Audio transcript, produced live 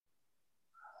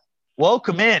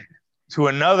Welcome in to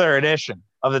another edition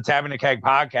of the Tapping the Keg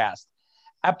podcast,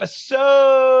 episode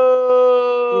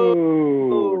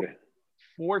Dude.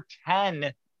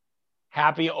 410.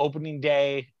 Happy opening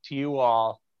day to you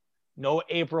all. No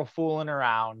April fooling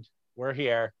around. We're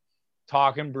here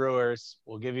talking Brewers.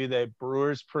 We'll give you the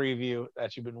Brewers preview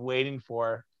that you've been waiting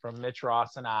for from Mitch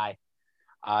Ross and I.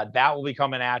 That will be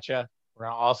coming at you. We're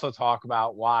going to also talk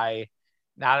about why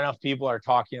not enough people are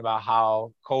talking about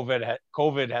how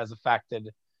COVID has affected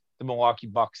the Milwaukee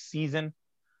Bucks season.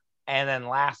 And then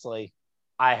lastly,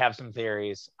 I have some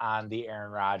theories on the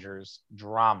Aaron Rodgers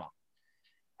drama.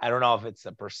 I don't know if it's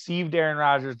the perceived Aaron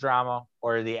Rodgers drama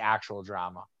or the actual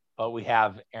drama, but we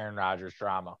have Aaron Rodgers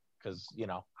drama because,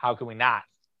 how can we not?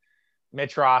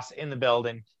 Mitch Ross in the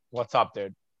building. What's up,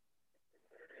 dude?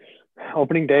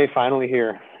 Opening day finally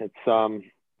here.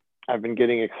 I've been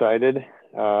getting excited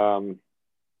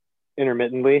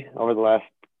intermittently over the last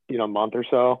month or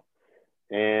so,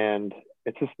 and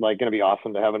it's just like going to be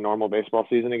awesome to have a normal baseball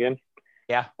season again.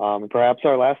 Yeah. Perhaps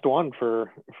our last one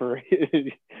for for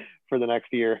the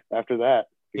next year after that.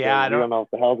 Yeah, I don't know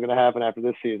what the hell's going to happen after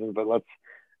this season, but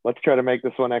let's try to make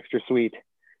this one extra sweet.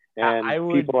 And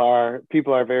people are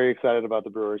very excited about the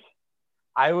Brewers.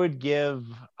 I would give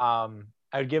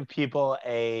people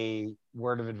a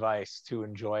word of advice to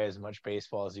enjoy as much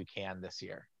baseball as you can this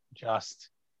year. Just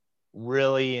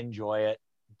really enjoy it,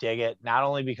 dig it. Not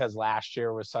only because last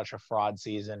year was such a fraud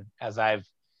season, as I've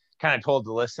kind of told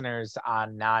the listeners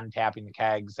on non-tapping the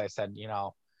kegs, I said,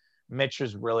 Mitch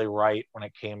is really right when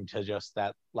it came to just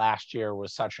that last year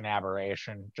was such an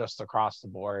aberration just across the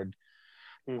board.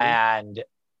 Mm-hmm. And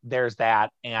there's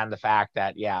that, and the fact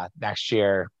that, next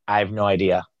year, I have no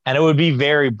idea. And it would be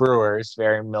very Brewers,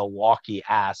 very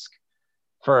Milwaukee-esque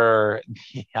for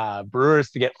the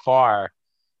Brewers to get far,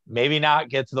 maybe not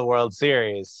get to the World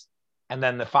Series, and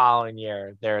then the following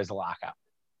year, there is a lockout.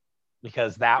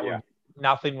 Because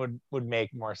nothing would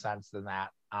make more sense than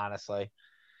that, honestly.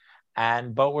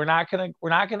 But we're not gonna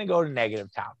go to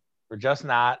negative town. We're just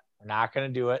not. We're not gonna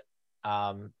do it.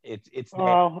 I'll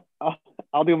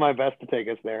do my best to take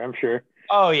us there, I'm sure.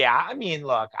 Oh yeah. I mean,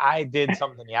 look, I did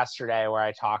something yesterday where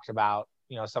I talked about,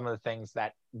 some of the things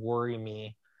that worry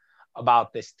me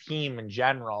about this team in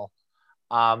general.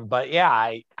 But yeah,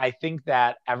 I think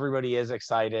that everybody is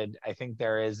excited. I think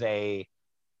there is a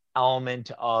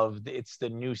element of it's the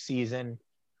new season.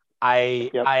 I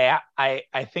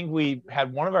think we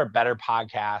had one of our better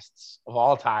podcasts of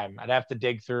all time. I'd have to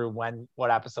dig through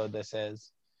what episode this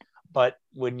is. But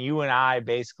when you and I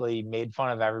basically made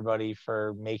fun of everybody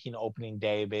for making opening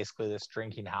day basically this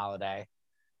drinking holiday,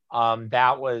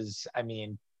 that was,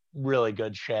 really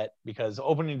good shit, because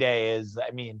opening day is,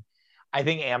 I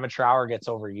think amateur hour gets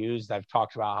overused. I've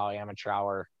talked about how amateur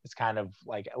hour is kind of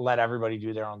like let everybody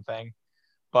do their own thing.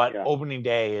 But opening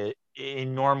day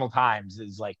in normal times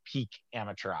is like peak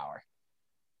amateur hour.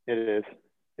 It is.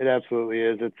 It absolutely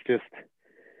is.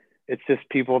 It's just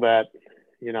people that,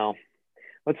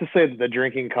 let's just say that the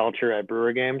drinking culture at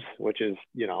Brewer games, which is,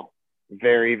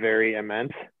 very, very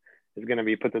immense, is going to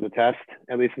be put to the test,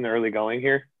 at least in the early going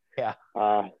here. Yeah.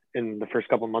 In the first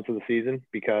couple of months of the season,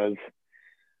 because,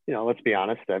 let's be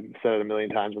honest, I've said it a million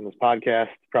times on this podcast,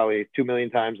 probably 2 million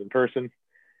times in person,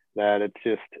 that it's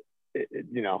just,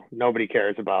 nobody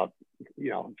cares about,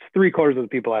 3/4 of the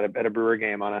people at a Brewer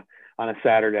game on a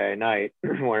Saturday night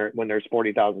when there's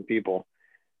 40,000 people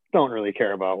don't really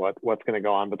care about what's going to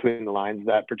go on between the lines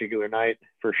that particular night,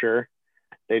 for sure.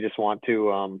 They just want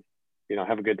to,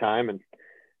 have a good time, and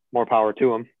more power to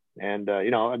them. And,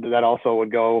 that also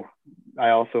would go, I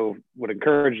also would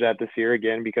encourage that this year,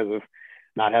 again, because of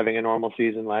not having a normal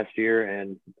season last year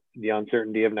and the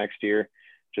uncertainty of next year.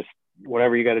 Just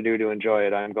whatever you got to do to enjoy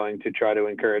it, I'm going to try to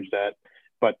encourage that.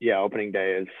 But yeah, opening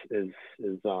day is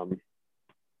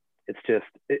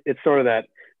it's sort of that,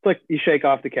 it's like you shake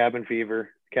off the cabin fever.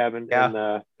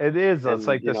 It is. It's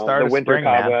like the start of winter spring,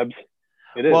 cobwebs. Man.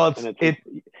 It is. Well,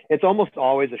 it's almost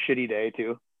always a shitty day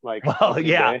too.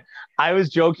 Day. I was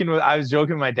joking with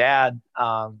my dad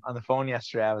on the phone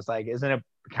yesterday. I was like, isn't it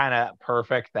kind of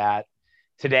perfect that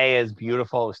today is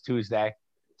beautiful? It was Tuesday.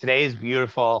 Today is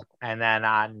beautiful, and then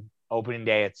on opening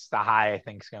day, it's the high. I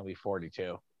think it's going to be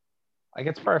 42. Like,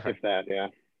 it's perfect. If that, yeah.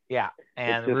 Yeah,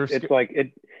 and it's like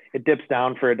it dips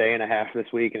down for a day and a half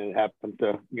this week, and it happens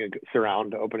to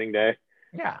surround opening day.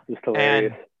 Yeah, it's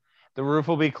hilarious. And the roof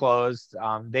will be closed.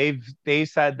 They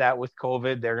said that with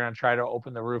COVID, they're going to try to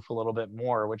open the roof a little bit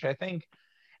more, which I think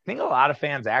a lot of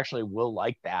fans actually will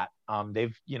like that.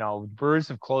 Brewers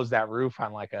have closed that roof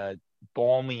on like a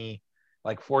balmy,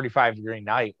 like 45-degree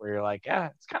night where you're like, yeah,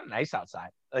 it's kind of nice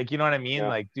outside. Like, you know what I mean? Yeah.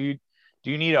 Like, dude,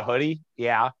 Do you need a hoodie?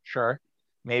 Yeah, sure.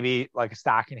 Maybe like a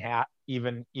stocking hat,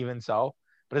 even so.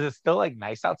 But is it still like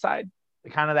nice outside?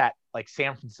 Kind of that like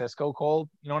San Francisco cold,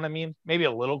 you know what I mean? Maybe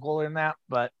a little cooler than that,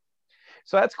 but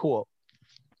so that's cool.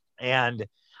 And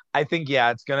I think,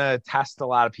 yeah, it's going to test a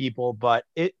lot of people, but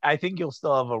I think you'll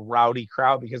still have a rowdy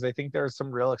crowd because I think there's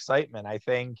some real excitement. I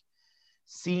think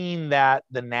seeing that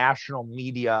the national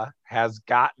media has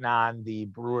gotten on the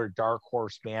Brewer dark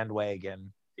horse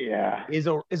bandwagon is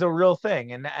a real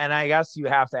thing. And I guess you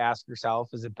have to ask yourself,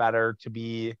 is it better to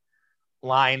be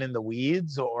lying in the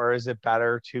weeds or is it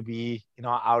better to be,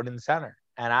 out in center?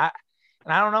 And I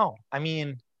don't know. I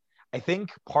mean, I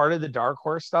think part of the dark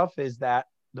horse stuff is that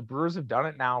the Brewers have done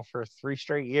it now for 3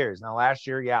 straight years. Now, last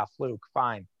year, yeah, fluke,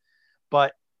 fine.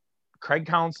 But Craig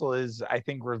Counsell is, I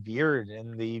think, revered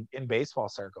in baseball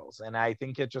circles. And I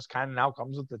think it just kind of now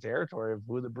comes with the territory of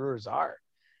who the Brewers are.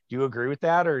 Do you agree with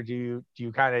that? Or do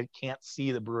you kind of can't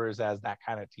see the Brewers as that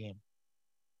kind of team?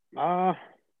 I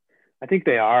think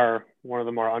they are one of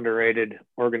the more underrated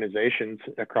organizations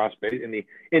across in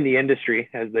the industry,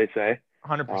 as they say.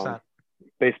 100%.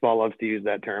 Baseball loves to use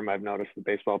that term. I've noticed the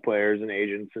baseball players and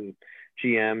agents and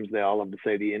GMs, they all love to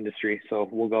say the industry. So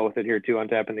we'll go with it here too on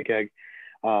Tapping the Keg.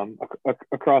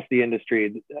 Across the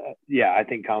industry, I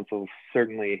think Counsell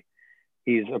certainly,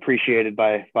 he's appreciated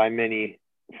by many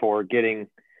for getting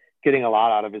a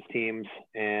lot out of his teams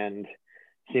and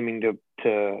seeming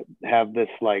to have this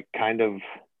like kind of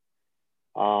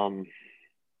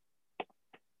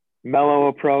mellow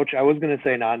approach. I was going to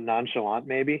say nonchalant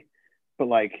maybe, but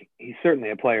like he's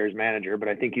certainly a player's manager, but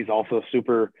I think he's also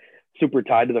super, super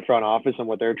tied to the front office and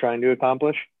what they're trying to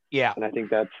accomplish. Yeah. And I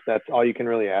think that's all you can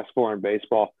really ask for in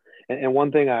baseball. And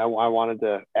one thing I wanted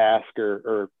to ask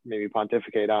or maybe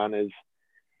pontificate on is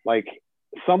like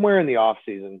somewhere in the off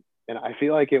season, and I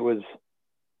feel like it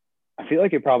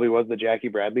probably was the Jackie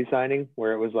Bradley signing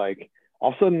where it was like all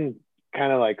of a sudden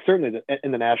kind of like certainly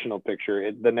in the national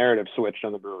picture, the narrative switched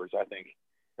on the Brewers, I think.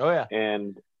 Oh yeah.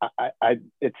 And I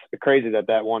it's crazy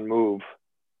that one move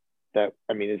that,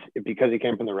 I mean, is because he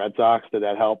came from the Red Sox, did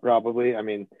that help? Probably. I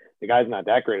mean, the guy's not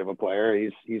that great of a player.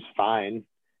 He's fine.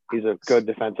 He's a good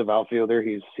defensive outfielder.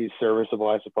 He's serviceable,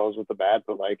 I suppose, with the bat,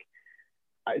 but like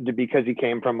because he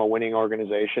came from a winning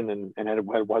organization and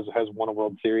has won a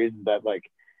World Series, that like,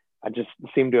 I just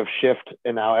seem to have shifted.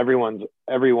 And now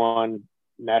everyone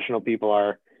national people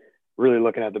are really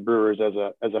looking at the Brewers as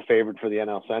a favorite for the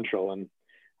NL Central. And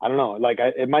I don't know, like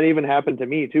it might even happen to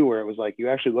me too, where it was like, you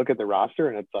actually look at the roster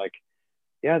and it's like,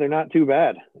 yeah, they're not too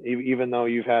bad. Even though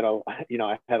you've had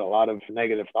I had a lot of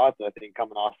negative thoughts, I think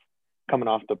coming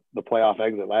off the playoff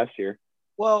exit last year.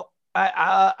 Well,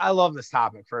 I love this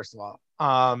topic. First of all,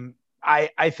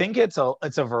 I think it's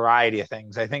a variety of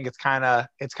things. I think it's kind of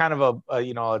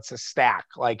it's a stack.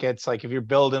 Like it's like if you're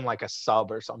building like a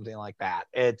sub or something like that.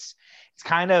 It's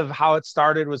kind of how it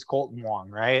started was Colton Wong,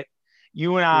 right?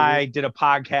 You and I did a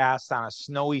podcast on a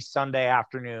snowy Sunday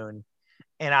afternoon,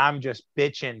 and I'm just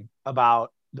bitching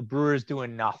about the Brewers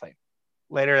doing nothing.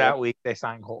 Later that week, they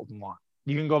signed Colton Wong.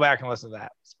 You can go back and listen to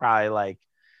that. It's probably like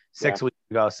 6 weeks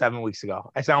ago, 7 weeks ago.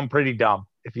 I sound pretty dumb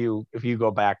if you go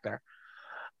back there.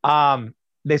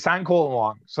 They signed Colton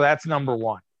Wong, so that's number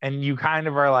one. And you kind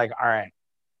of are like, all right,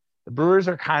 the Brewers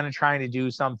are kind of trying to do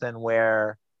something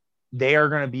where they are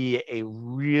going to be a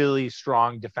really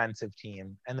strong defensive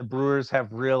team. And the Brewers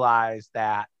have realized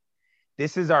that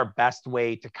this is our best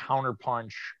way to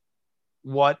counterpunch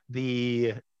what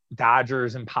the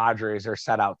Dodgers and Padres are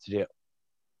set out to do.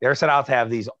 They're set out to have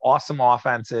these awesome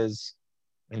offenses,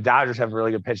 and Dodgers have a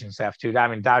really good pitching staff too. I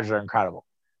mean, Dodgers are incredible.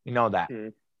 You know that.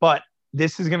 But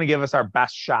this is going to give us our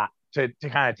best shot to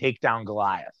kind of take down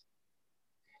Goliath.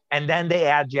 And then they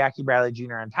add Jackie Bradley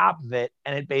Jr. on top of it.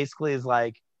 And it basically is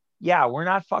like, yeah, we're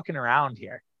not fucking around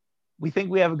here. We think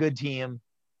we have a good team.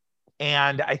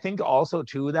 And I think also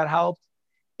too, that helped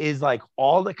is like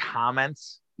all the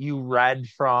comments you read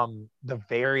from the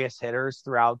various hitters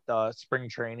throughout the spring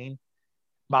training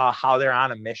about how they're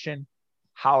on a mission,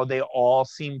 how they all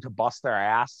seem to bust their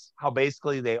ass, how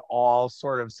basically they all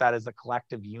sort of said as a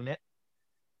collective unit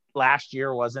last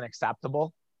year wasn't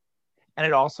acceptable. And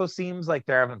it also seems like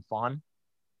they're having fun.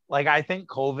 Like I think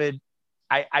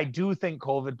I do think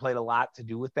COVID played a lot to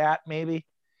do with that maybe.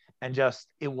 And just,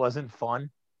 it wasn't fun.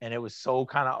 And it was so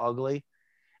kind of ugly.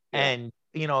 Yeah. And,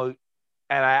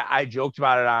 and I joked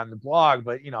about it on the blog,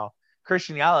 but,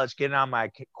 Christian Yelich getting on my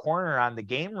corner on the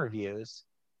game reviews.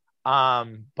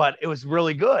 But it was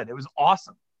really good. It was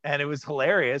awesome. And it was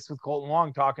hilarious with Colton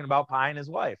Wong talking about Pie and his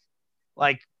wife.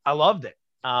 Like, I loved it.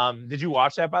 Did you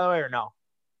watch that, by the way, or no?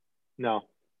 No.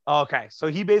 Okay. So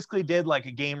he basically did like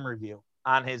a game review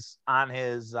on his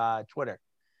Twitter.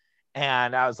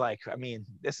 And I was like, I mean,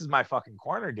 this is my fucking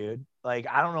corner, dude. Like,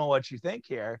 I don't know what you think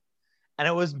here. And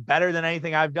it was better than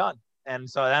anything I've done. And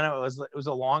so then it was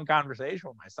a long conversation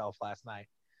with myself last night.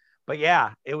 But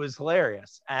yeah, it was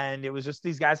hilarious. And it was just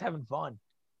these guys having fun.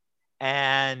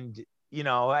 And, you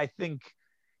know, I think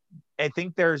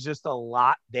there's just a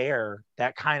lot there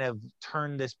that kind of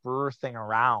turned this Brewer thing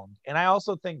around. And I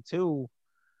also think too,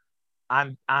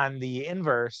 on the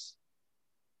inverse,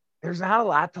 there's not a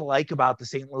lot to like about the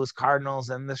St. Louis Cardinals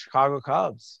and the Chicago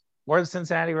Cubs or the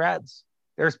Cincinnati Reds.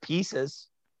 There's pieces.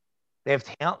 They have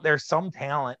talent. There's some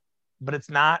talent, but it's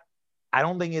not, I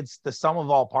don't think it's the sum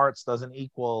of all parts doesn't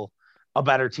equal a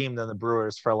better team than the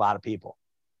Brewers for a lot of people.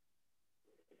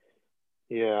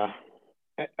 Yeah.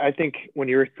 I think when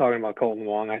you were talking about Colton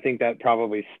Wong, I think that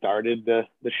probably started the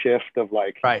shift of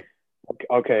like, right,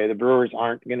 okay, the Brewers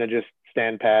aren't going to just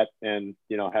stand pat and,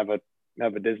 you know, have a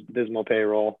dismal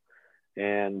payroll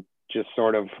and just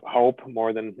sort of hope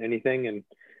more than anything. And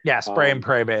yeah, spray and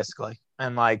pray basically.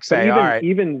 And like say, all right.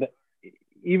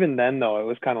 Even then though, it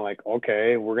was kind of like,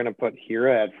 okay, we're going to put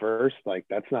Hira at first. Like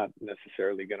that's not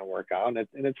necessarily going to work out. And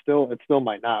it still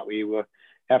might not. We will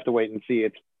have to wait and see.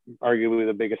 It's arguably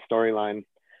the biggest storyline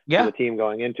for the team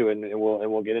going into it. And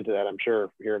we'll get into that, I'm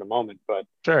sure, here in a moment. But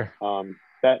sure.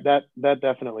 That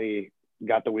definitely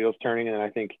got the wheels turning. And I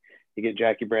think you get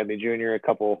Jackie Bradley Jr. a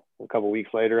couple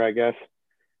weeks later, I guess.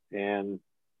 And,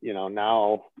 you know,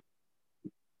 now,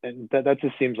 and that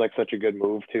just seems like such a good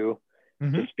move too,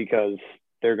 just because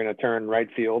they're going to turn right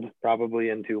field probably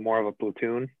into more of a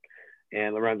platoon.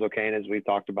 And Lorenzo Cain, as we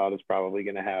talked about, is probably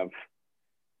going to have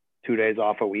 2 days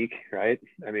off a week, right?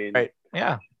 I mean, right.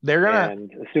 Yeah, they're gonna.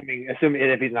 And assuming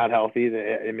if he's not healthy,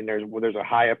 I mean, there's a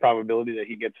higher probability that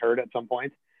he gets hurt at some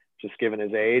point, just given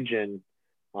his age and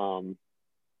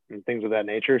things of that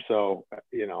nature. So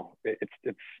you know,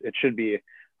 it should be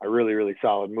a really, really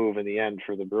solid move in the end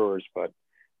for the Brewers. But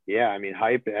yeah, I mean,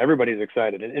 hype. Everybody's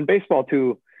excited, and baseball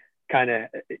too. Kind of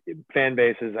fan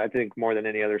bases, I think, more than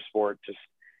any other sport. Just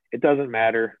it doesn't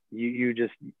matter. You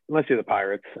just unless you're the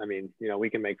Pirates. I mean, you know, we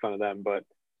can make fun of them, but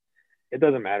it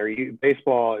doesn't matter.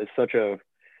 Baseball is such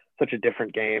a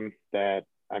different game that,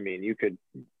 I mean,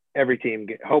 every team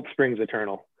hope springs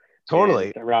eternal.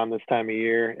 Totally. Around this time of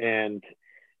year. And,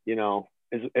 you know,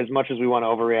 as much as we want to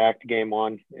overreact to game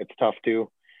one, it's tough too.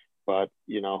 But,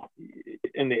 you know,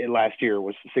 in the last year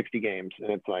was 60 games.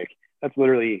 And it's like, that's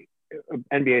literally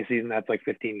NBA season. That's like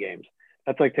 15 games.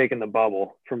 That's like taking the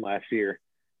bubble from last year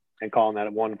and calling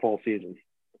that one full season.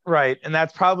 Right. And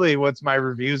that's probably what's my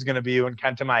review is going to be when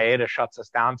Kenta Maeda shuts us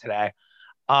down today.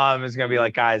 Is going to be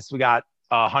like, guys, we got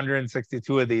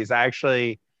 162 of these. I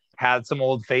actually had some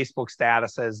old Facebook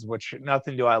statuses, which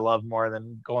nothing do I love more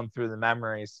than going through the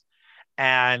memories.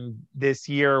 And this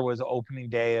year was opening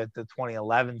day of the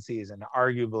 2011 season.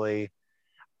 Arguably,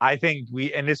 I think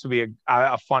and this would be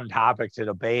a fun topic to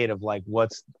debate of like,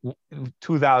 what's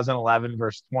 2011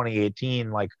 versus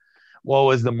 2018, like, what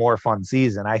was the more fun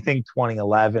season? I think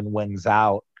 2011 wins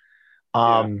out.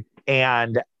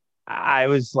 And I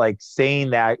was like saying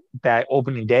that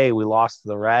opening day we lost to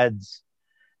the Reds,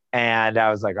 and I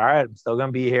was like, all right, I'm still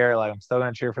gonna be here. Like, I'm still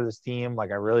gonna cheer for this team.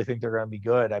 Like, I really think they're gonna be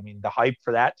good. I mean, the hype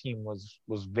for that team was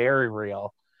very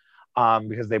real,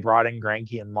 because they brought in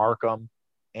Greinke and Markham,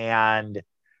 and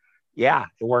yeah,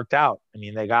 it worked out. I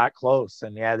mean, they got close,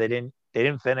 and yeah, they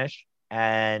didn't finish,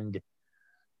 and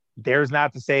there's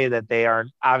not to say that they are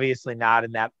obviously not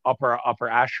in that upper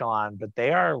echelon, but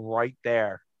they are right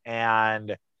there.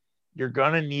 And you're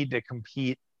going to need to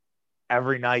compete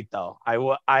every night though.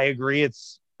 I agree.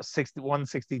 It's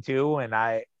 162. And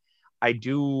I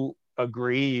do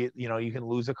agree, you know, you can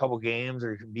lose a couple games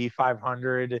or you can be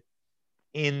 500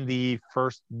 in the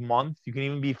first month. You can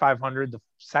even be 500 the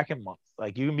second month.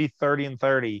 Like you can be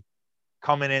 30-30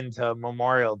 coming into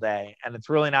Memorial Day, and it's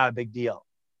really not a big deal.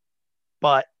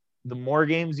 But the more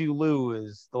games you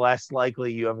lose, the less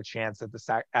likely you have a chance at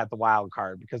the wild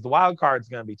card, because the wild card is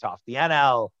going to be tough. The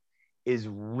NL is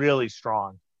really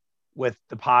strong with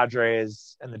the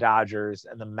Padres and the Dodgers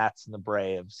and the Mets and the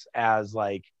Braves as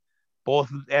like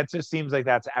both. It just seems like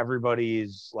that's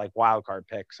everybody's like wild card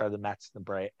picks are the Mets and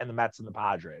the Mets and the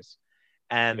Padres,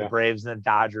 and the Braves and the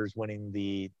Dodgers winning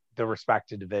the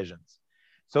respective divisions.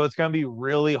 So it's going to be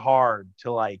really hard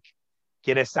to like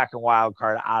get a second wild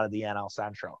card out of the NL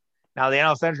Central. Now, the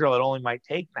NL Central, it only might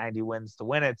take 90 wins to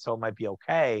win it, so it might be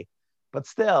okay. But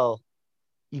still,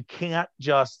 you can't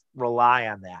just rely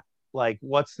on that. Like,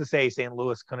 what's to say St.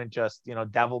 Louis couldn't just, you know,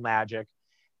 devil magic,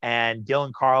 and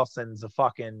Dylan Carlson's a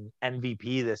fucking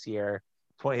MVP this year,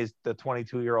 the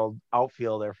 22-year-old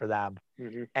outfielder for them.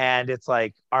 Mm-hmm. And it's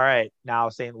like, all right, now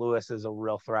St. Louis is a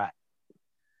real threat.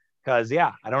 Because,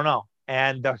 yeah, I don't know.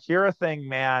 And the Hira thing,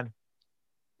 man,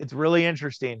 it's really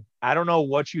interesting. I don't know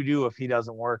what you do if he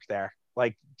doesn't work there.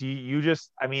 Like, do you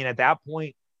just, I mean, at that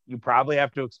point, you probably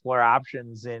have to explore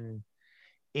options in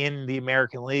the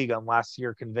American League unless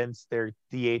you're convinced their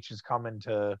DH is coming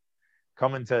to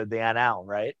the NL,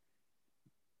 right?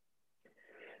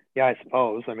 Yeah, I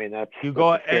suppose. I mean, that's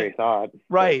go a scary thought.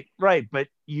 Right. But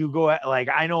you go like,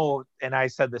 I know, and I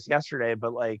said this yesterday,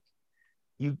 but like,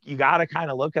 you got to kind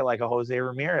of look at like a Jose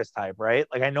Ramirez type, right?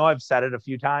 Like, I know I've said it a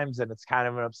few times and it's kind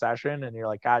of an obsession, and you're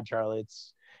like, God, Charlie,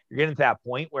 you're getting to that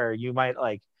point where you might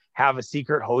like have a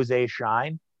secret Jose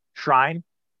shrine,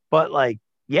 but like,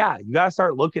 yeah, you got to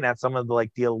start looking at some of the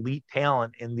like the elite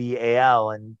talent in the AL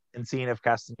and seeing if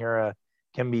Castanera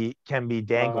can be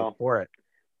dangled for it.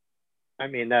 I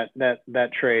mean, that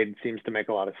trade seems to make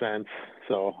a lot of sense,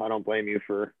 so I don't blame you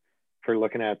for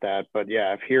looking at that. But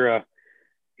yeah, if Hira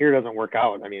doesn't work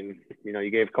out, I mean, you know, you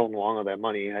gave Colton Wong all that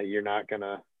money. You're not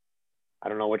gonna. I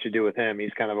don't know what you do with him.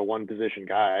 He's kind of a one position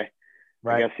guy.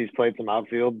 Right. I guess he's played some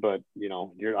outfield, but you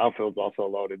know, your outfield's also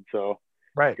loaded, so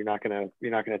right. You're not gonna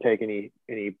take any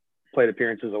plate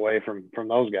appearances away from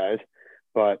those guys.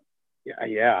 But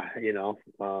yeah, you know,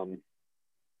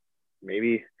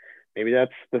 maybe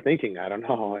that's the thinking. I don't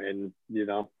know. And you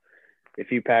know,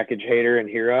 if you package Hader and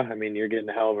Hira, I mean, you're getting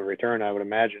a hell of a return, I would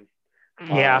imagine.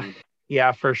 Yeah.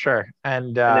 Yeah, for sure.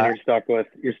 And then you're stuck with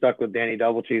Danny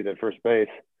Doublecheese at first base.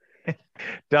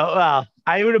 Well,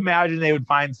 I would imagine they would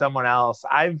find someone else.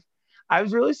 I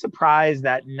was really surprised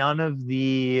that none of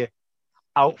the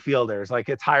outfielders, like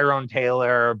a Tyrone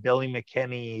Taylor or Billy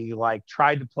McKinney, like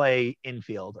tried to play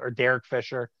infield, or Derek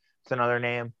Fisher. It's another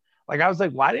name. Like, I was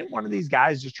like, why didn't one of these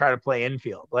guys just try to play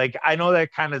infield? Like, I know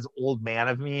that kind of is old man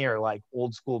of me, or like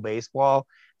old school baseball.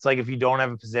 It's like, if you don't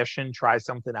have a position, try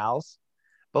something else.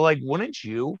 But like, wouldn't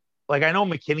you? Like, I know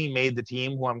McKinney made the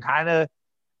team, who I'm kind of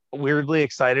weirdly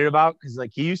excited about, because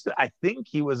like I think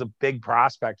he was a big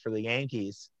prospect for the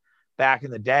Yankees back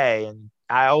in the day, and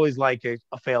I always like a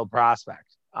failed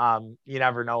prospect. You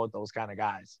never know with those kind of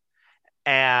guys.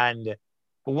 But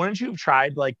wouldn't you have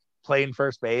tried like playing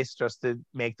first base just to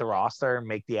make the roster and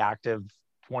make the active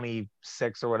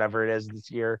 26 or whatever it is this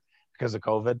year because of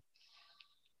COVID?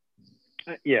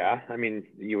 Yeah, I mean,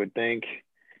 you would think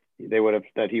he would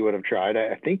have tried.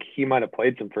 I think he might have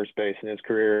played some first base in his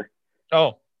career.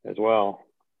 Oh, as well.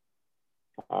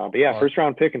 But yeah, first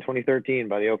round pick in 2013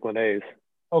 by the Oakland A's.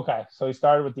 Okay, so he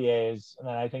started with the A's, and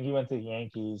then I think he went to the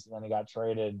Yankees, and then he got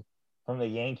traded from the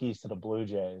Yankees to the Blue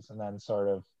Jays, and then sort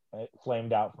of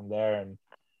flamed out from there. And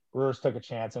Brewers took a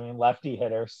chance. I mean, lefty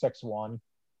hitter, 6'1". I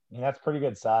mean, that's pretty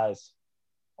good size.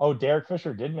 Oh, Derek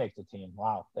Fisher did make the team.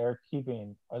 Wow, they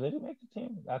didn't make the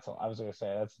team? That's all I was gonna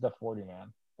say. That's the 40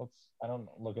 man.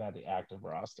 Looking at the active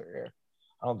roster here.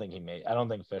 I don't think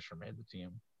Fisher made the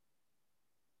team.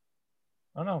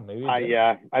 I don't know. Maybe.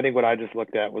 I think what I just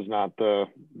looked at was not the.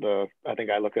 I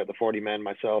think I looked at the 40 man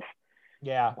myself.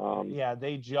 Yeah.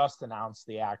 They just announced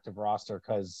the active roster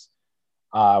because,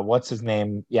 what's his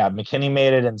name? Yeah, McKinney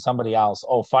made it, and somebody else.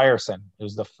 Oh, Firesen,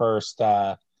 who's the first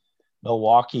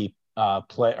Milwaukee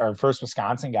first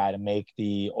Wisconsin guy to make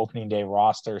the opening day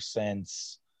roster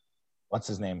since. What's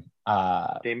his name?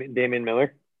 Damian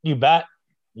Miller. You bet,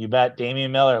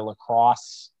 Damian Miller,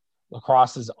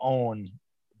 lacrosse's own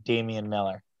Damian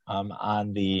Miller,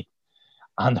 on the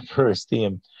Brewers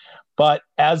team. But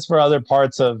as for other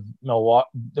parts of Milwaukee,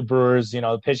 the Brewers, you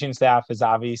know, the pitching staff is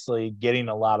obviously getting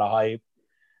a lot of hype.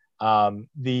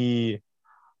 The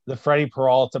Freddie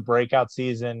Peralta breakout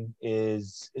season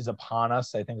is upon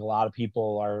us. I think a lot of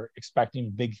people are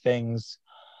expecting big things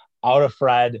out of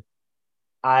Fred.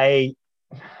 I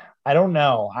don't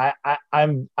know.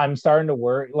 I'm starting to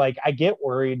worry. Like, I get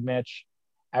worried, Mitch,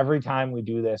 every time we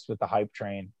do this with the hype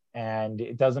train. And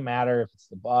it doesn't matter if it's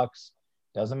the Bucks,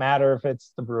 it doesn't matter if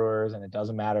it's the Brewers, and it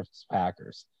doesn't matter if it's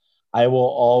Packers. I will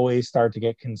always start to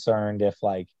get concerned if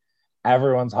like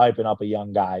everyone's hyping up a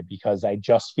young guy, because I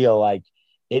just feel like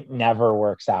it never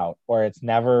works out, or it's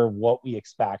never what we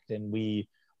expect. And we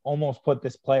almost put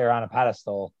this player on a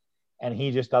pedestal and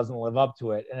he just doesn't live up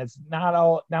to it. And it's not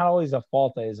always a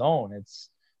fault of his own. It's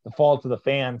the fault of the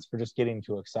fans for just getting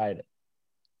too excited.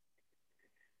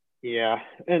 Yeah.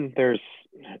 And I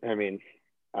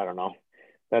don't know.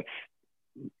 That's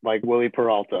like Willie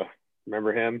Peralta.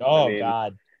 Remember him? Oh,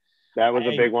 God. That was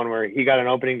a big one where he got an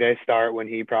opening day start when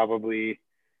he probably,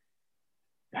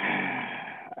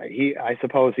 I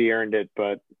suppose he earned it,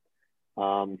 but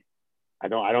I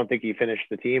don't think he finished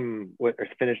the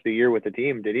year with the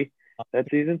team, did he, that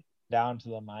season? down to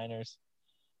the minors,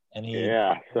 and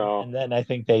So and then I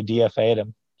think they DFA'd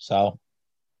him. So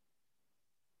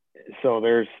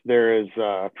there is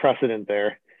precedent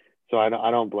there. So I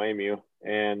don't blame you.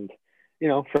 And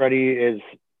Freddie is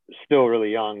still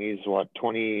really young. He's what,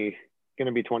 20, going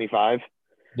to be 25.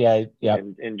 Yeah.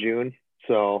 In June.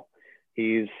 So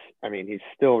he's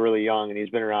still really young, and he's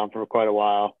been around for quite a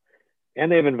while,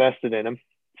 and they've invested in him.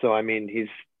 So he's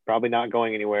probably not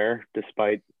going anywhere,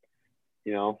 despite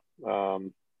it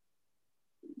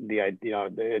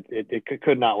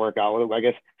could not work out. I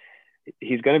guess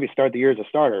he's going to start the year as a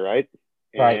starter, right?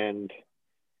 Right. And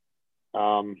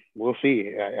we'll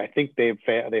see. I think they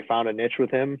found a niche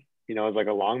with him, as like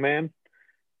a long man,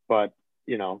 but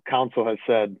Council has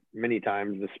said many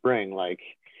times this spring, like,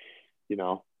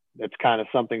 it's kind of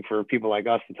something for people like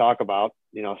us to talk about,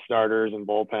 starters and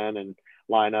bullpen and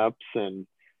lineups. And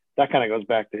that kind of goes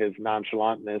back to his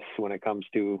nonchalantness when it comes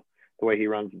to the way he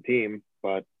runs the team.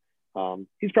 But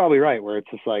he's probably right, where it's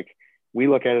just like, we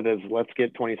look at it as, let's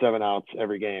get 27 outs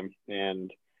every game. And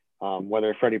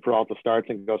whether Freddie Peralta starts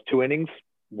and goes 2 innings,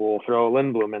 we'll throw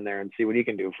Lindblom in there and see what he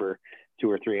can do for 2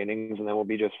 or 3 innings, and then we'll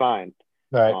be just fine.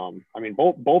 Right.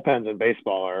 Bullpens in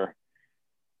baseball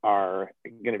are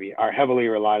heavily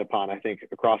relied upon, I think,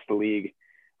 across the league.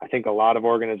 I think a lot of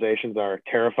organizations are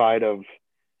terrified of,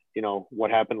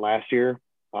 what happened last year,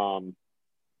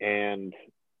 and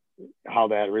how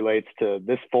that relates to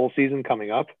this full season coming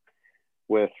up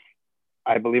with,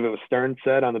 I believe it was Stern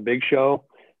said on the Big Show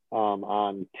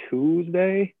on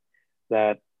Tuesday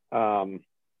that,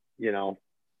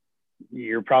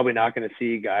 you're probably not going to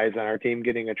see guys on our team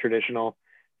getting a traditional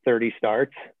 30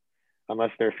 starts unless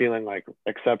they're feeling like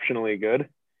exceptionally good.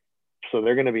 So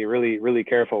they're going to be really, really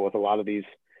careful with a lot of these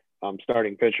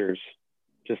starting pitchers.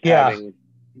 Just having,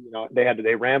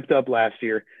 they ramped up last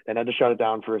year and had to shut it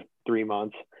down for 3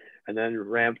 months, and then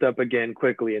ramped up again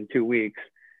quickly in 2 weeks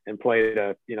and played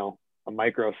a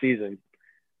micro season.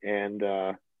 And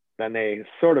then they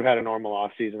sort of had a normal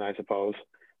off season, I suppose,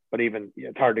 but even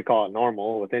it's hard to call it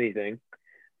normal with anything.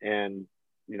 And,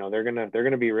 they're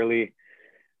going to be really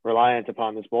reliant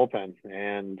upon this bullpen,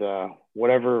 and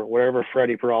whatever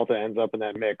Freddie Peralta ends up in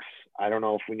that mix, I don't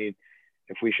know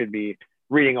if we should be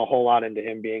reading a whole lot into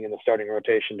him being in the starting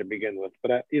rotation to begin with.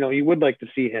 But you would like to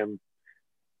see him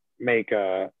make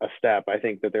a step. I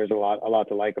think that there's a lot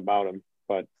to like about him.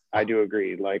 But I do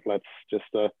agree. Like, let's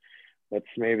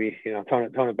maybe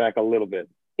tone it back a little bit.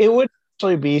 It would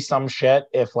actually be some shit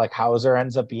if like Hauser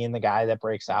ends up being the guy that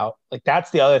breaks out. Like,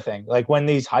 that's the other thing. Like, when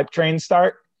these hype trains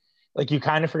start, like, you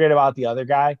kind of forget about the other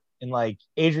guy. And like,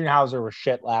 Adrian Hauser was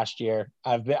shit last year.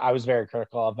 I was very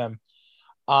critical of him.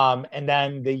 And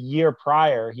then the year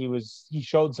prior, he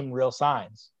showed some real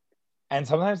signs. And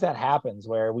sometimes that happens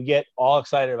where we get all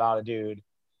excited about a dude,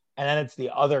 and then it's the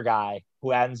other guy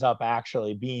who ends up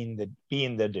actually being the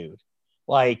dude.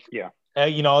 Like,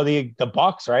 the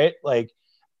Bucks, right? Like,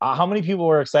 how many people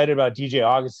were excited about DJ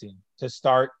Augustine to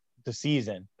start the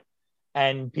season,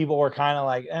 and people were kind of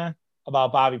like,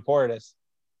 about Bobby Portis.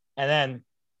 And then,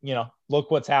 look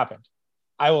what's happened.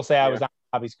 I will say I was on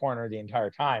Bobby's corner the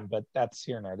entire time, but that's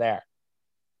here nor there.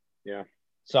 Yeah.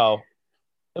 So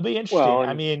it'll be interesting.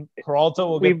 Well, Peralta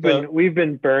will we've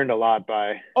been burned a lot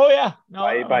by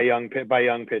by young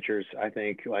pitchers. I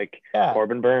think, like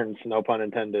Corbin Burns, no pun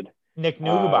intended. Nick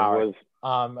Neugebauer was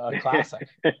a classic.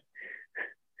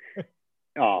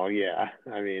 Oh yeah,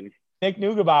 Nick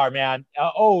Neugebauer, man.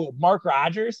 Mark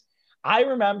Rogers. I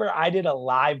remember I did a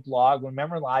live blog.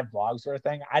 Remember live blogs were a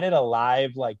thing? I did a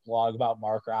live blog about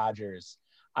Mark Rogers.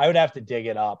 I would have to dig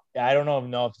it up. I don't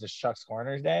know if it's Chuck's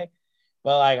Corners Day,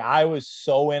 but I was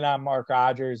so in on Mark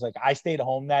Rogers. I stayed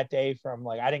home that day from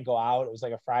I didn't go out. It was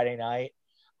a Friday night.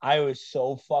 I was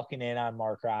so fucking in on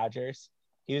Mark Rogers.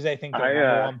 He was, I think, the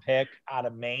number 1 pick out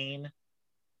of Maine.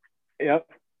 Yep.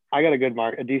 I got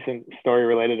a decent story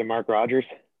related to Mark Rogers.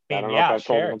 I don't know if I've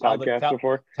told him on the podcast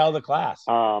before. Tell the class.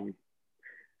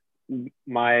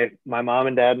 My mom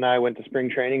and dad and I went to spring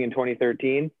training in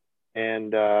 2013,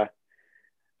 and I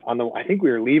think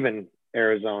we were leaving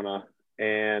Arizona,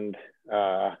 and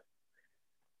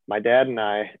my dad and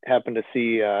I happened to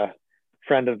see a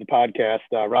friend of the podcast,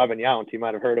 Robin Yount. You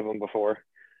might have heard of him before,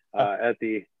 at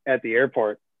the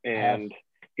airport, and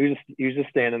he was just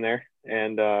standing there,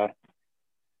 and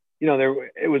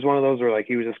it was one of those where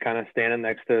he was just kind of standing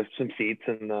next to some seats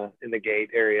in the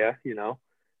gate area,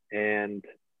 and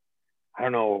I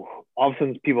don't know, all of a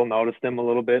sudden people noticed him a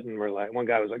little bit, and one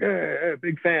guy was like, hey,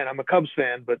 big fan. I'm a Cubs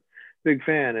fan, but big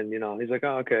fan. And, he's like,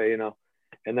 oh, okay,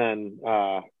 and then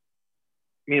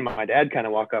me and my dad kind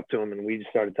of walk up to him, and we just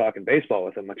started talking baseball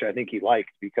with him, which I think he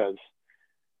liked, because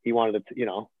he wanted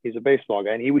to, he's a baseball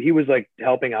guy, and he was like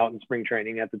helping out in spring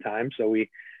training at the time. So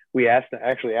we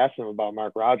actually asked him about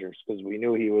Mark Rogers because we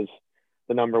knew he was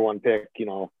the number one pick, 3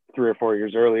 or 4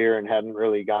 years earlier and hadn't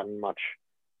really gotten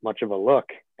much of a look.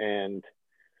 And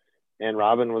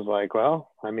Robin was like,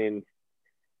 well, I mean,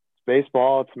 it's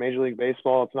baseball, it's Major League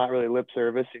Baseball. It's not really lip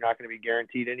service. You're not going to be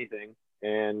guaranteed anything.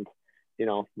 And,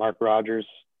 Mark Rogers,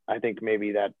 I think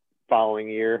maybe that following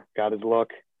year got his look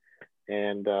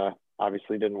and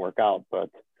obviously didn't work out. But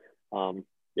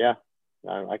yeah,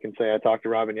 I can say I talked to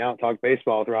Robin Yount, talked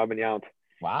baseball with Robin Yount.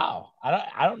 Wow.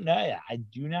 I don't know. I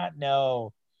do not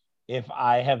know if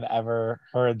I have ever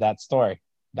heard that story.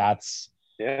 I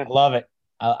love it.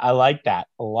 I like that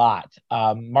a lot.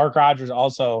 Mark Rogers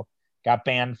also got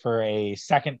banned for a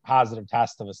second positive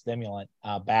test of a stimulant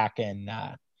back in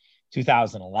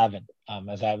 2011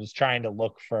 as I was trying to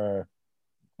look for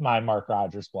my Mark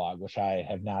Rogers blog, which I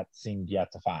have not seemed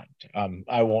yet to find.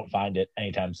 I won't find it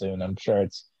anytime soon. I'm sure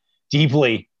it's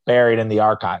deeply buried in the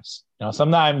archives.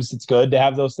 Sometimes it's good to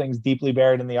have those things deeply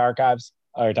buried in the archives.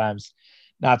 Other times,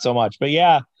 not so much. But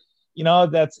yeah,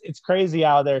 it's crazy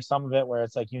out there. Some of it where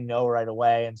it's like right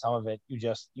away, and some of it you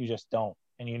just don't,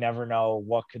 and you never know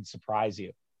what could surprise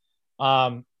you.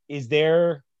 Is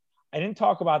there? I didn't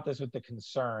talk about this with the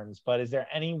concerns, but is there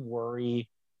any worry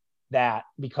that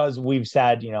because we've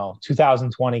said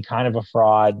 2020 kind of a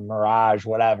fraud, mirage,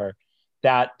 whatever,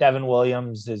 that Devin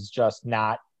Williams is just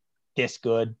not this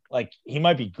good? Like he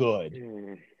might be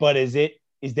good, but is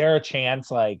there a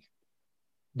chance like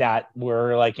that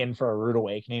we're like in for a rude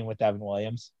awakening with Devin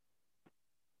Williams?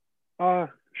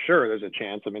 Sure, there's a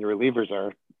chance. I mean, relievers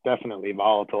are definitely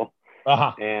volatile,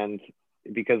 and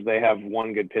because they have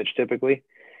one good pitch typically,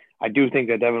 I do think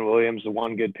that Devin Williams'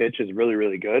 one good pitch is really,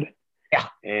 really good. Yeah,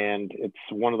 and it's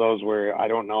one of those where I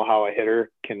don't know how a hitter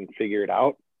can figure it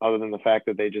out, other than the fact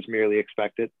that they just merely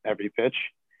expect it every pitch.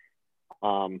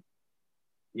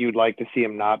 You'd like to see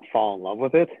him not fall in love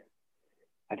with it.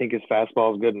 I think his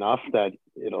fastball is good enough that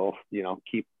it'll,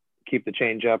 keep the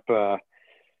changeup,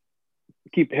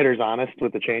 keep hitters honest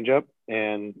with the changeup.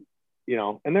 And,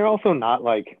 and they're also not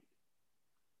like,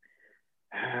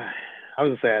 I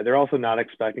was gonna say, they're also not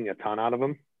expecting a ton out of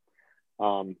him.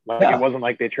 It wasn't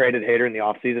like they traded Hader in the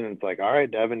offseason and it's like, all right,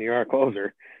 Devin, you're our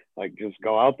closer. Like, just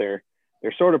go out there.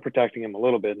 They're sort of protecting him a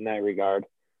little bit in that regard.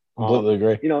 Completely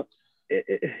agree.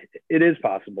 It is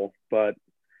possible, but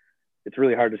it's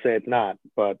really hard to say it's not.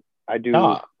 But I do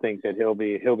think that he'll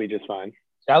be just fine.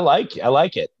 I like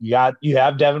it. You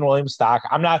have Devin Williams stock.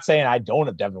 I'm not saying I don't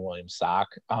have Devin Williams stock.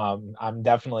 I'm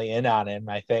definitely in on him.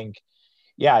 I think,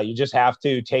 you just have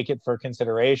to take it for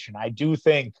consideration. I do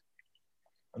think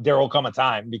there will come a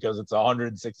time, because it's a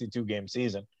 162 game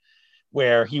season,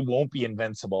 where he won't be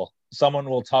invincible. Someone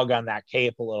will tug on that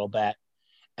cape a little bit.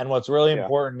 And what's really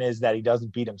important is that he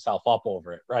doesn't beat himself up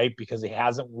over it, right? Because he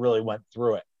hasn't really went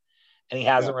through it. And he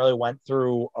hasn't really went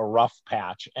through a rough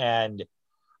patch. And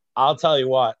I'll tell you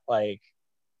what, like,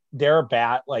 they're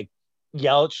bad. Like,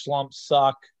 Yelich slumps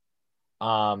suck.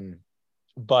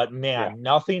 But man,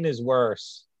 nothing is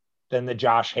worse than the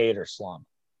Josh Hader slump.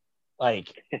 Like,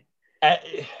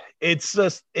 it's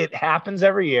just, it happens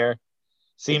every year.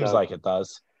 Seems like it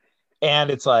does.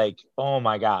 And it's like, oh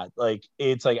my God, like,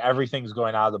 it's like everything's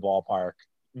going out of the ballpark.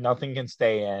 Nothing can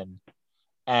stay in.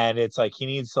 And it's like, he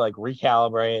needs to like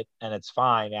recalibrate, and it's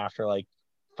fine after like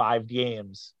 5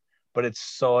 games, but it's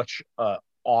such a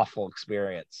awful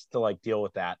experience to like deal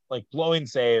with that. Like, blowing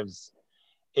saves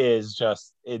is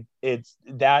just, it's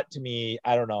that to me,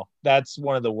 I don't know. That's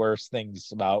one of the worst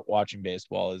things about watching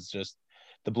baseball, is just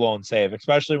the blown save,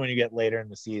 especially when you get later in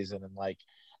the season and like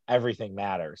everything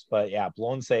matters. But yeah,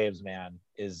 blown saves, man,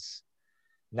 is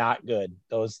not good.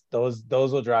 Those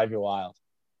will drive you wild.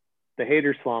 The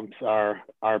Hader slumps are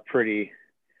pretty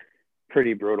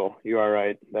brutal. You are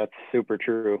right. That's super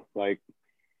true. Like,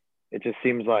 it just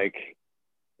seems like,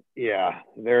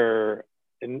 they're,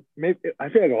 and maybe I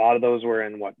feel like a lot of those were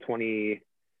in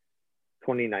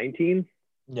 2019.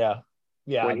 Yeah.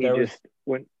 When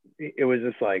when it was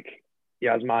just like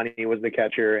Yasmani was the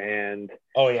catcher, and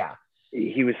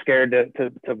he was scared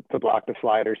to block the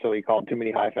slider, so he called too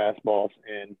many high fastballs,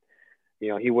 and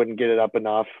he wouldn't get it up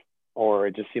enough, or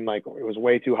it just seemed like it was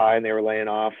way too high and they were laying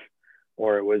off,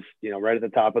 or it was right at the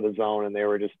top of the zone and they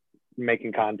were just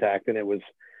making contact and it was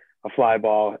a fly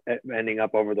ball ending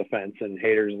up over the fence, and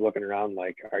Hader's looking around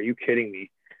like, are you kidding me?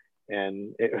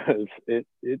 And they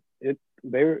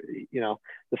were,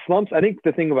 the slumps. I think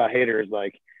the thing about Hader is,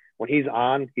 like, when he's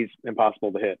on, he's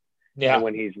impossible to hit. Yeah. And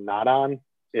when he's not on,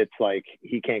 it's like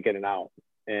he can't get an out,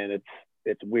 and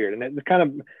it's weird. And it's kind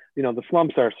of, the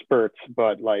slumps are spurts,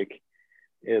 but like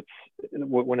It's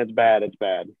when it's bad, it's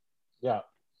bad. Yeah.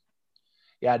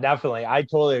 Yeah, definitely. I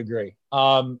totally agree.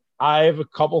 I have a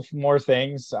couple more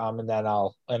things, and then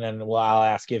I'll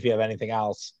ask you if you have anything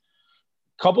else.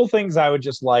 Couple things I would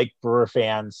just like Brewer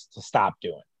fans to stop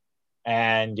doing.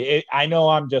 And I know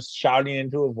I'm just shouting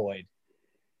into a void.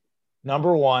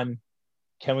 Number one,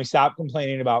 can we stop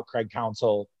complaining about Craig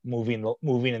Counsell moving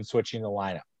and switching the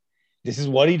lineup? This is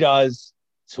what he does.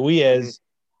 It's who he is.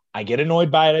 I get annoyed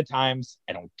by it at times.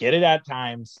 I don't get it at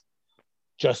times.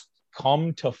 Just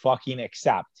come to fucking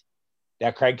accept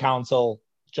that Craig Counsell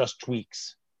just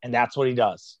tweaks, and that's what he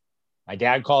does. My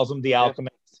dad calls him the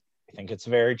alchemist. I think it's a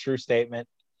very true statement.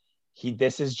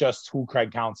 This is just who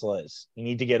Craig Counsell is. You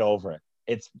need to get over it.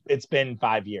 It's been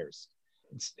 5 years.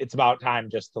 It's about time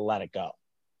just to let it go.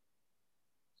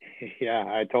 Yeah,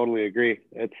 I totally agree.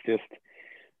 It's just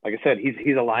like I said,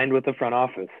 he's aligned with the front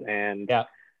office, and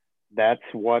that's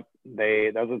what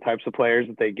those are the types of players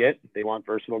that they get. They want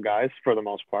versatile guys for the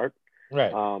most part,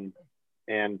 right?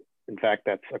 And in fact,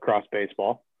 that's across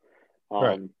baseball.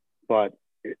 Right. But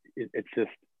it's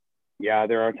just, yeah,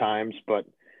 there are times, but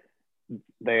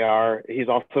he's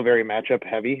also very matchup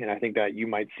heavy, and I think that you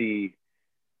might see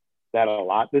that a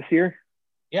lot this year.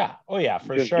 Yeah. Oh yeah,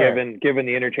 for just sure. Given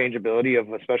the interchangeability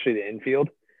of especially the infield.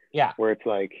 Yeah. Where it's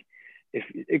like,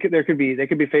 they could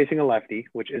be facing a lefty,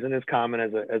 which isn't as common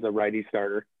as a righty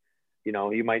starter. You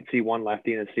know, you might see one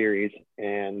lefty in a series,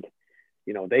 and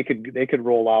you know they could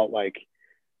roll out like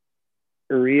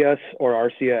Urias or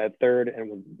Arcia at third,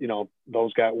 and you know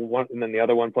those guys one, and then the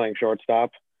other one playing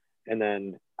shortstop, and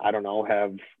then I don't know,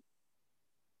 have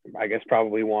I guess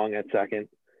probably Wong at second,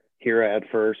 Hira at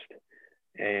first,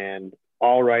 and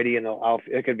all righty, and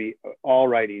it could be all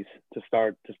righties to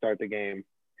start the game,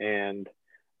 and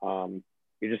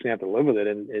you're just gonna have to live with it.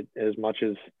 And as much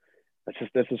as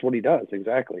that's just what he does.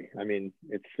 Exactly. I mean,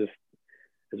 it's just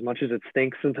as much as it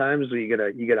stinks sometimes. You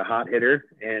get a hot hitter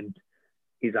and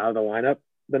he's out of the lineup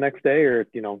the next day, or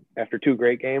you know, after 2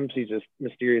 great games, he's just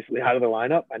mysteriously out of the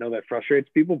lineup. I know that frustrates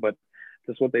people, but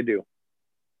that's what they do.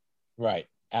 Right.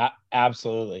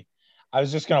 Absolutely. I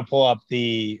was just going to pull up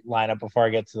the lineup before I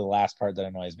get to the last part that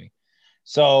annoys me.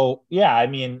 So, yeah, I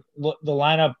mean, the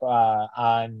lineup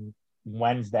on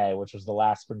Wednesday, which was the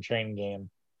last spring training game,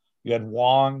 you had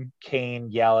Wong, Kane,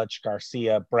 Yelich,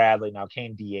 Garcia, Bradley. Now,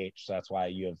 Kane DH, so that's why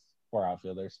you have 4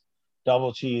 outfielders.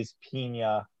 Double Cheese,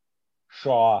 Pena,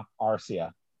 Shaw,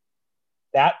 Arcia.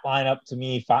 That lineup, to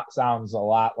me, sounds a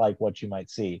lot like what you might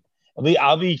see.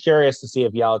 I'll be curious to see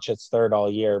if Yelich hits third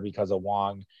all year because of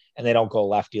Wong, and they don't go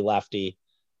lefty with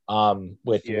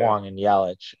Wong and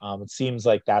Yelich. It seems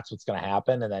like that's what's going to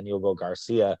happen, and then you'll go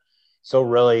Garcia. So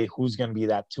really, who's going to be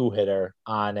that 2-hitter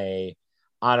on a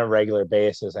regular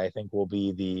basis? I think will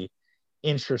be the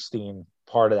interesting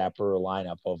part of that Brewer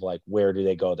lineup of like where do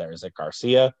they go there? Is it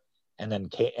Garcia and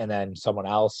then someone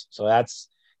else? So that's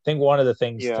I think one of the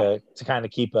things to kind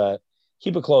of keep a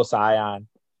close eye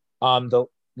on. The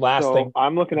last thing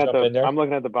I'm looking at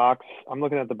the box. I'm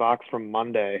looking at the box from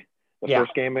Monday, the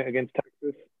first game against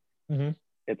Texas. Mm-hmm.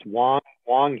 It's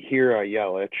Wong, Hira,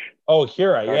 Yelich. Oh,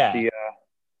 Hira,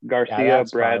 Garcia,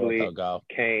 Bradley,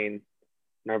 Kane,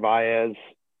 Narvaez,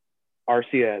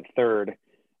 Arcia at third,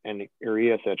 and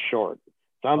Urias at short.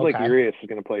 Sounds like Urias is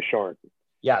going to play short.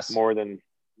 Yes, more than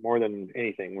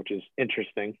anything, which is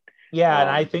interesting. Yeah, and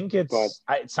I think it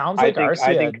sounds like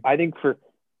Arcia. I think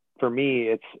for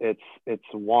me, it's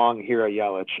Wong, Hira,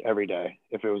 Yelich every day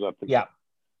if it was up to me.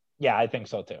 Yeah, I think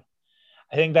so too.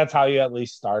 I think that's how you at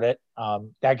least start it.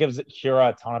 That gives Hira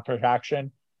a ton of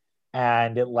protection,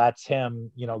 and it lets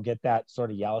him, get that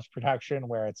sort of Yelich protection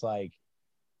where it's like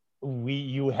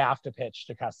you have to pitch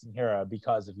to Keston Hiura,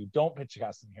 because if you don't pitch to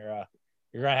Keston Hiura,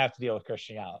 you're gonna have to deal with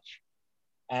Christian Yelich.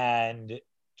 And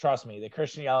trust me, the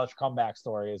Christian Yelich comeback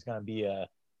story is going to be a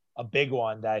big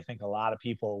one that I think a lot of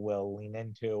people will lean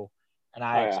into. And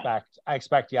I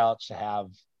expect Yelich to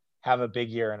have a big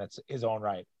year in his own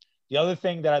right. The other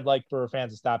thing that I'd like Brewer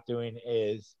fans to stop doing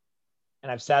is,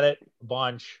 and I've said it a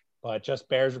bunch, but it just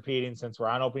bears repeating since we're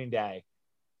on opening day,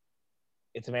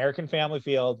 it's American Family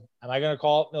Field. Am I going to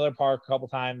call it Miller Park a couple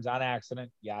times on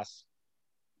accident? Yes.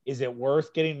 Is it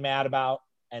worth getting mad about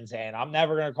and saying, I'm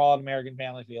never going to call it American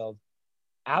Family Field?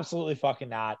 Absolutely fucking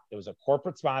not. It was a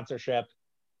corporate sponsorship.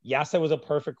 Yes, it was a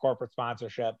perfect corporate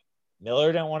sponsorship.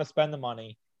 Miller didn't want to spend the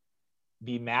money.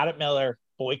 Be mad at Miller.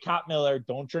 Boycott Miller.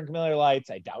 Don't drink Miller Lights.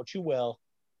 I doubt you will.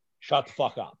 Shut the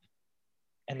fuck up.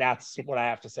 And that's what I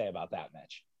have to say about that,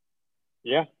 Mitch.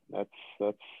 Yeah,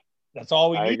 that's all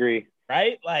we need. I agree.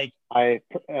 Right? Like,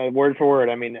 word for word.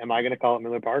 I mean, am I going to call it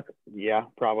Miller Park? Yeah,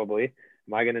 probably.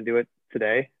 Am I going to do it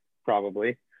today? Probably.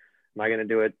 Am I going to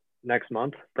do it next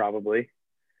month? Probably.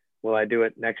 Will I do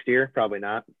it next year? Probably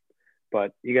not.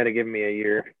 But you got to give me a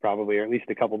year, probably, or at least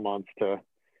a couple months to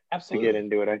Absolutely. get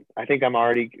into it. I think I'm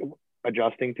already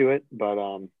adjusting to it, but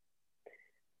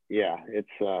yeah, it's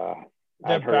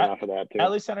I've heard enough of that too.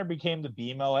 Bradley Center became the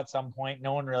BMO at some point.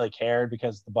 No one really cared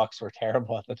because the Bucks were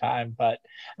terrible at the time. But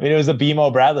I mean, it was the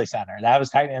BMO Bradley Center. That was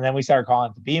technically, and then we started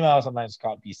calling it the BMO. Sometimes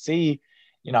call it BC.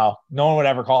 You know, no one would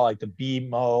ever call it like the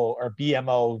BMO or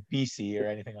BMO BC or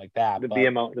anything like that. The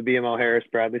BMO Harris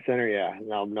Bradley Center. Yeah,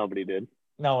 no, nobody did.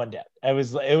 No one did.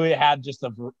 It had just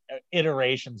the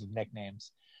iterations of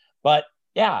nicknames. But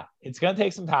yeah, it's gonna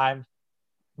take some time.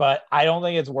 But I don't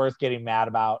think it's worth getting mad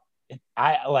about.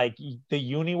 I like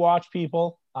the UniWatch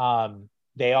people.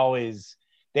 They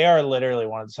are literally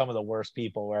some of the worst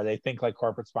people where they think like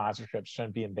corporate sponsorships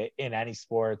shouldn't be in any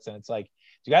sports. And it's like,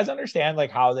 do you guys understand like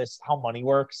how money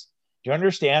works? Do you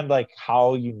understand like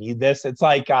how you need this? It's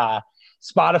like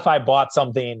Spotify bought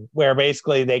something where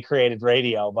basically they created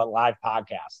radio, but live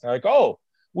podcasts. They're like, oh,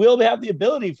 we'll have the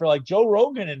ability for like Joe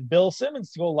Rogan and Bill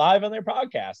Simmons to go live on their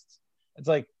podcasts. It's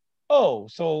like, oh,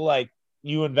 so like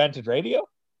you invented radio?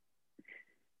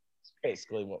 It's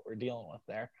basically what we're dealing with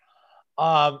there.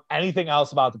 Anything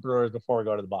else about the Brewers before we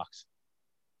go to the Bucks?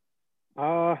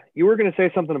 You were going to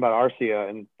say something about Arcia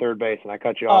in third base, and I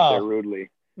cut you off there rudely.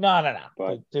 No.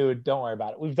 But, dude, don't worry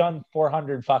about it. We've done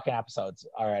 400 fucking episodes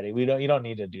already. You don't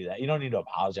need to do that. You don't need to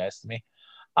apologize to me.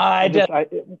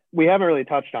 We haven't really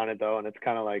touched on it though, and it's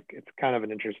kind of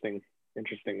an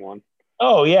interesting one.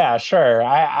 Oh yeah, sure.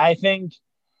 I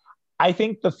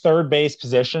think the third base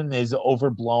position is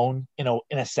overblown, in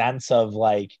a sense of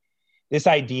like this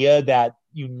idea that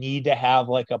you need to have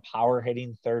like a power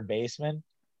hitting third baseman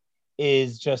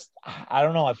is just, I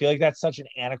don't know. I feel like that's such an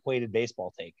antiquated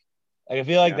baseball take. Like, I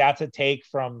feel like that's a take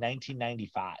from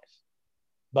 1995,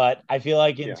 but I feel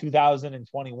like in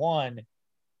 2021,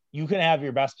 you can have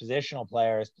your best positional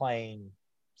players playing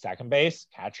second base,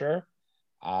 catcher.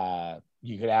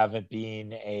 You could have it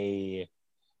being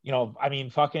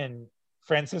fucking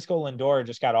Francisco Lindor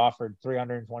just got offered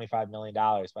 $325 million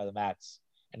by the Mets,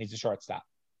 and he's a shortstop.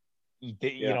 In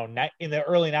the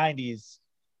early 90s,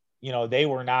 they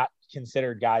were not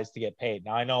considered guys to get paid.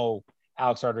 Now I know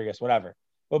Alex Rodriguez, whatever,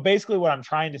 but basically what I'm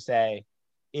trying to say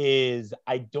is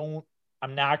I'm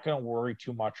not going to worry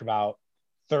too much about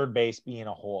third base being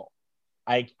a hole.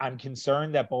 I'm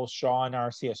concerned that both Shaw and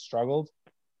Arcia struggled,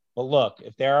 but look,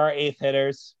 if there are eighth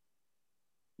hitters,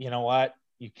 you know what?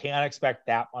 You can't expect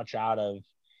that much out of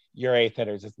your eighth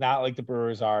hitters. It's not like the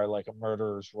Brewers are like a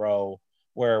murderer's row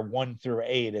where 1 through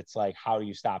 8, it's like, how do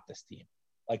you stop this team?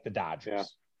 Like the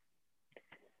Dodgers.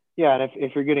 Yeah. And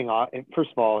if you're getting off,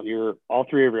 first of all, all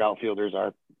three of your outfielders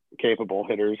are capable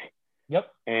hitters. Yep.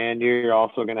 And you're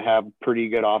also going to have pretty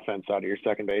good offense out of your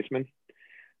second baseman.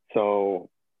 So,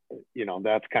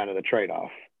 that's kind of the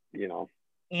trade-off,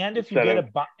 And if instead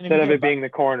of it being the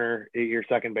corner, your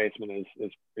second baseman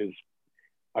is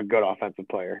a good offensive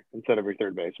player instead of your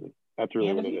third baseman. That's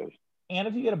really what it is. And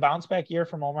if you get a bounce back year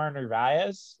from Omar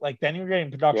Narvaez, like then you're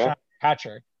getting production on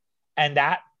catcher. And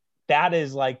that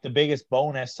is like the biggest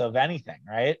bonus of anything,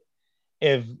 right?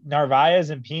 If Narvaez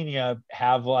and Pena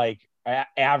have like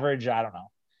average, I don't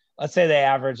know, let's say they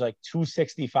average like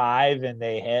 265 and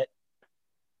they hit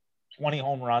 20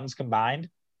 home runs combined,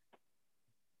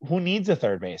 who needs a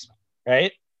third baseman,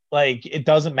 right? Like it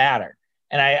doesn't matter.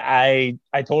 And I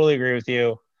totally agree with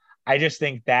you. I just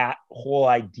think that whole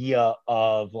idea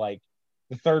of like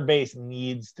the third base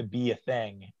needs to be a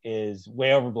thing is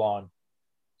way overblown.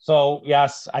 So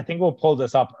yes, I think we'll pull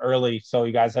this up early so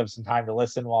you guys have some time to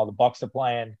listen while the Bucks are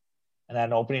playing, and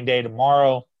then opening day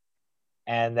tomorrow,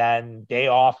 and then day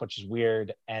off, which is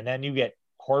weird, and then you get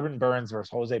Corbin Burns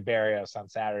versus Jose Barrios on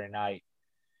Saturday night.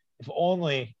 If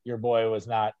only your boy was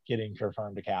not getting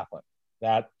confirmed to Catholic.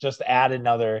 That just add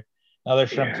another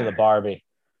shrimp to the Barbie.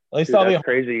 At least Dude, that's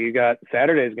crazy. You got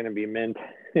Saturday's going to be mint.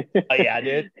 Oh, yeah,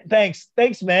 dude. Thanks,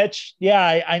 Mitch.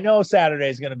 Yeah, I know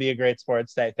Saturday's going to be a great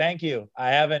sports day. Thank you.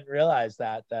 I haven't realized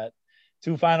that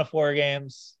 2 Final Four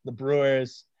games, the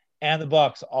Brewers and the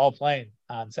Bucks all playing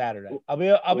on Saturday. I'll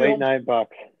be late night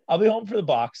Bucks. I'll be home for the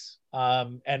Bucks,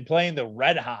 and playing the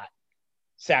red hot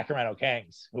Sacramento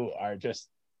Kings, who are just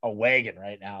a wagon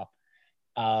right now.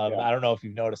 I don't know if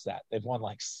you've noticed that they've won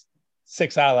like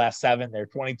 6 out of the last 7. They're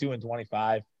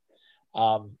 22-25.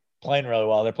 Playing really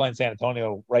well. They're playing San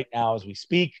Antonio right now as we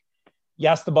speak.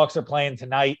 Yes, the Bucks are playing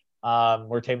tonight.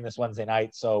 We're taping this Wednesday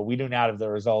night, so we do not have the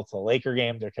results of the Laker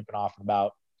game. They're tipping off in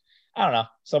about, I don't know,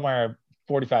 somewhere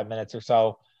 45 minutes or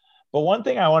so. But one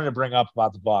thing I wanted to bring up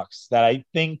about the Bucks that I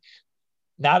think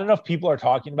not enough people are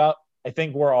talking about I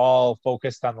think we're all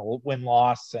focused on the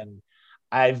win-loss, and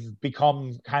I've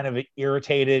become kind of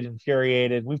irritated,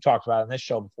 infuriated. We've talked about it on this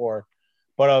show before,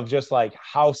 but of just like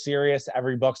how serious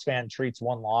every Bucks fan treats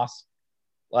one loss.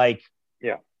 Like,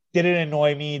 Yeah. did it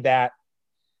annoy me that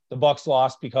the Bucks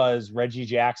lost because Reggie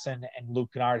Jackson and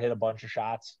Luke Kennard hit a bunch of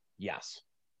shots? Yes.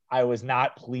 I was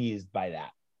not pleased by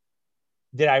that.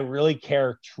 Did I really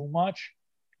care too much?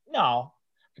 No,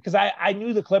 because I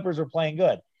knew the Clippers were playing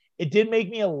good. It did make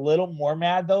me a little more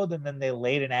mad, though, than then they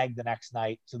laid an egg the next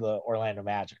night to the Orlando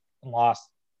Magic and lost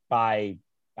by,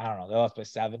 I don't know, they lost by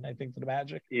 7, I think, to the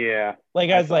Magic. Yeah.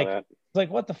 Like, I was like,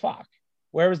 what the fuck?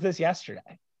 Where was this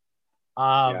yesterday?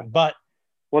 Yeah. But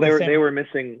well, they were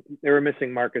missing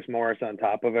Marcus Morris on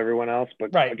top of everyone else,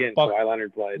 but right, again, Kawhi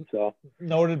Leonard played. So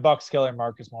noted Bucks killer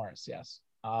Marcus Morris, yes.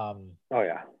 Oh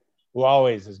yeah, who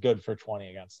always is good for 20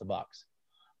 against the Bucks.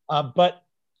 But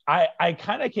I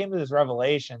kind of came to this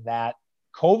revelation that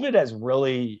COVID has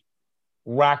really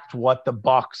wrecked what the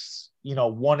Bucks,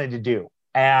 wanted to do.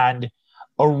 And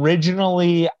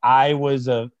originally I was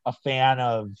a fan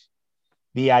of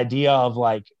the idea of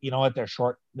like,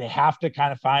 what, they have to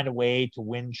kind of find a way to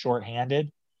win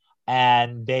shorthanded,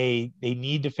 and they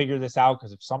need to figure this out,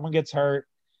 because if someone gets hurt,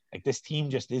 like, this team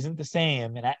just isn't the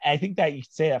same. And I think that you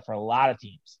could say that for a lot of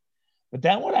teams. But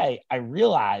then what I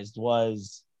realized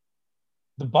was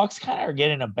the Bucks kind of are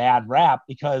getting a bad rap,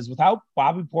 because without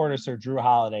Bobby Portis or Drew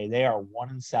Holiday, they are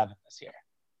 1-7 this year.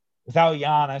 Without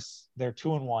Giannis, they're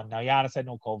 2-1. Now Giannis had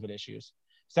no COVID issues,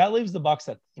 so that leaves the Bucks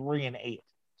at 3-8.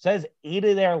 So that's 8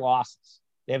 of their losses.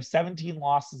 They have 17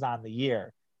 losses on the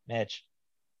year, Mitch.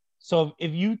 So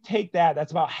if you take that,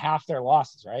 that's about half their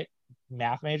losses, right?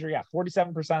 Math major, yeah.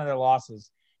 47% of their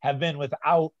losses have been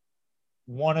without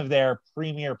one of their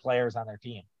premier players on their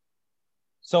team.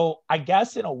 So I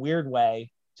guess in a weird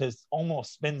way, to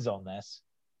almost spin zone this,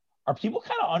 are people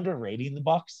kind of underrating the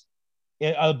Bucks?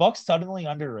 Are the Bucks suddenly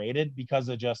underrated because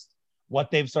of just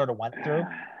what they've sort of went through?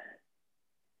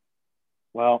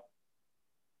 Well,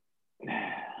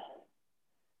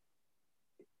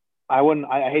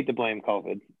 I hate to blame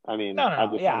COVID. I mean, I'm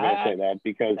going to say that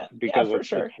because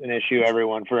it's an issue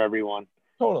for everyone.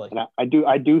 Totally. And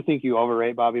I do think you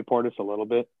overrate Bobby Portis a little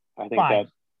bit. I think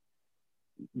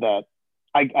that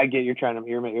I get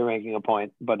you're making a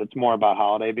point, but it's more about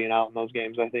Holiday being out in those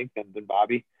games, I think, than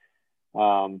Bobby.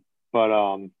 Yeah,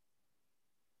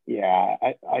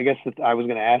 I guess I was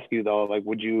going to ask you though, like,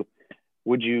 would you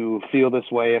feel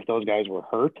this way if those guys were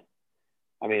hurt?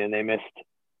 I mean, and they missed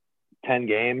 10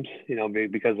 games,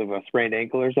 because of a sprained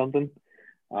ankle or something.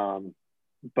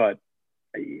 But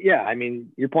yeah, I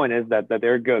mean, your point is that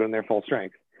they're good when they're full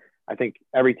strength. I think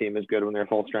every team is good when they're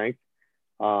full strength.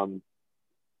 And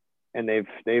they've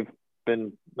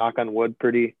been, knock on wood,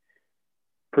 pretty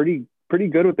good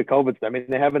with the COVID stuff. I mean,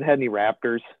 they haven't had any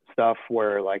Raptors stuff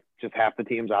where like just half the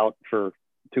team's out for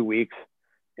 2 weeks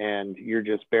and you're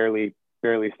just barely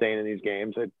staying in these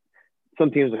games. Some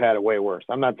teams have had it way worse.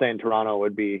 I'm not saying Toronto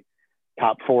would be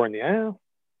top 4 in the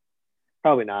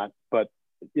probably not, but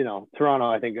Toronto,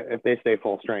 I think if they stay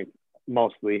full strength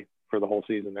mostly for the whole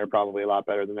season, they're probably a lot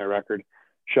better than their record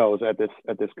shows at this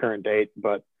current date.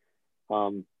 But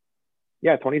 26-9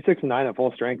 at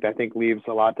full strength, I think leaves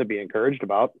a lot to be encouraged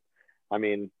about. I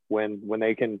mean, when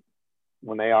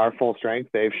they are full strength,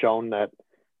 they've shown that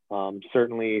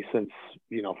certainly since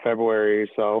February or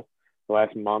so, the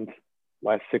last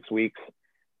 6 weeks,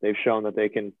 they've shown that they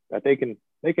can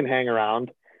hang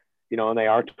around, and they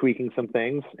are tweaking some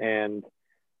things, and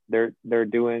they're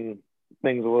doing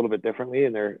things a little bit differently,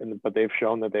 but they've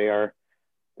shown that they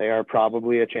are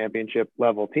probably a championship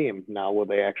level team. Now, will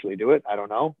they actually do it? I don't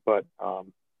know, but I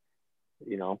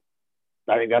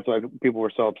think that's why people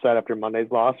were so upset after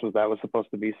Monday's loss, was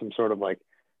supposed to be some sort of like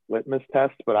litmus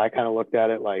test, but I kind of looked at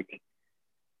it like,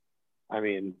 I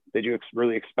mean, did you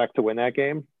really expect to win that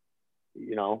game?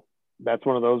 That's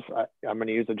one of those, I'm going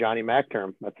to use a Johnny Mac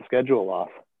term. That's a schedule loss.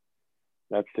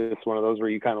 That's just one of those where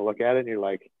you kind of look at it and you're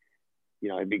like,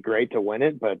 it'd be great to win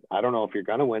it, but I don't know if you're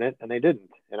going to win it. And they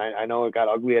didn't. And I know it got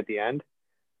ugly at the end.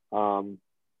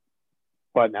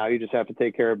 But now you just have to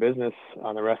take care of business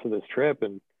on the rest of this trip.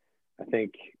 And I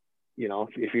think,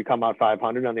 if you come out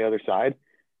 500 on the other side,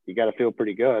 you got to feel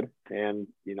pretty good. And,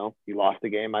 you lost the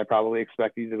game I probably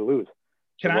expected you to lose.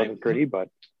 It wasn't pretty, but.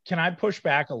 Can I push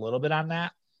back a little bit on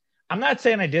that? I'm not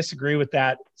saying I disagree with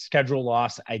that schedule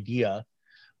loss idea,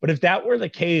 but if that were the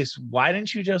case, why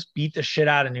didn't you just beat the shit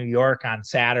out of New York on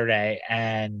Saturday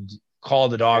and call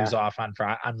the dogs off on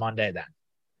Monday then?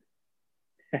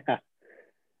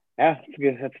 Yeah,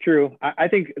 that's true. I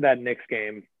think that Knicks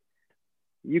game,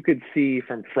 you could see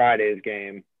from Friday's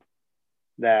game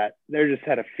that they just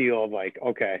had a feel of like,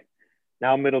 okay,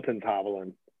 now Middleton's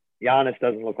hobbling. Giannis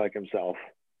doesn't look like himself.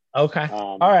 Okay.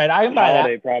 All right. I can buy that.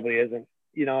 Holiday probably isn't.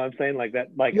 You know what I'm saying? Like that.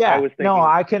 Like Yeah. I was thinking. No,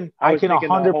 I can thinking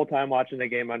 100. the whole time watching the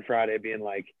game on Friday, being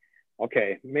like,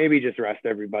 okay, maybe just rest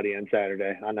everybody on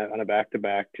Saturday on a back to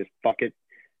back. Just fuck it.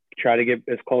 Try to get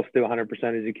as close to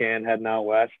 100% as you can heading out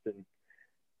west,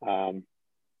 and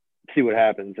see what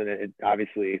happens. And it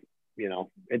obviously, you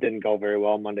know, it didn't go very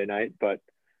well Monday night, but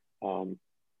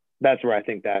that's where I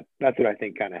think that's what I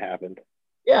think kind of happened.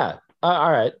 Yeah.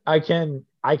 All right. I can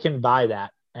buy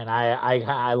that, and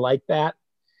I like that,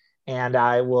 and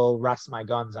I will rest my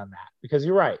guns on that because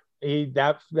you're right.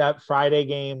 That Friday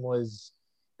game was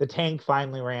the tank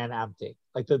finally ran empty.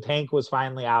 Like the tank was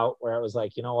finally out where it was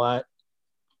like, you know what,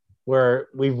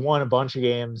 we've won a bunch of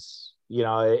games, you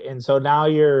know, and so now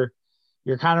you're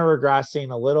kind of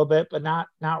regressing a little bit, but not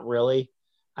really.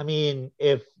 I mean,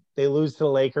 if they lose to the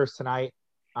Lakers tonight,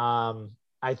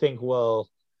 I think there'll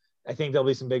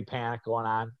be some big panic going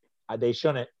on. They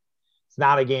shouldn't. It's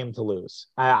not a game to lose.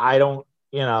 I don't,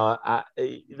 you know,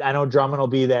 I know Drummond will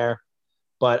be there,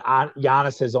 but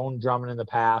Giannis has owned Drummond in the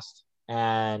past,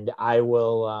 and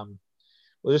we'll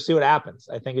just see what happens.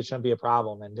 I think it shouldn't be a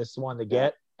problem, and this is one to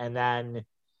get. And then,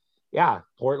 yeah,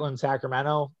 Portland,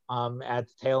 Sacramento at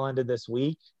the tail end of this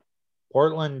week.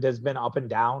 Portland has been up and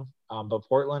down, but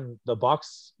Portland, the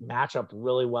Bucks match up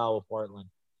really well with Portland.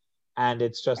 And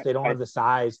it's just they don't have the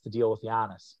size to deal with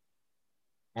Giannis.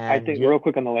 And I think real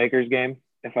quick on the Lakers game,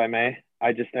 if I may,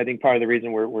 I think part of the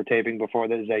reason we're taping before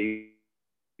this is that you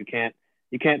can't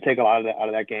take a lot of that out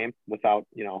of that game without,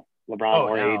 you know, LeBron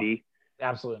or AD.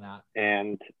 Absolutely not.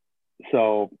 And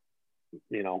so,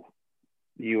 you know,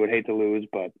 you would hate to lose,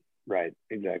 but right,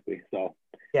 exactly. So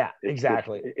yeah,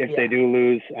 exactly. If they do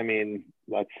lose, I mean,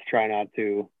 let's try not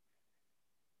to.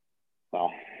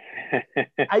 Well,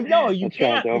 I know you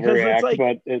can't because it's like,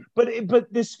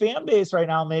 but this fan base right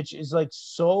now, Mitch, is like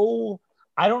so.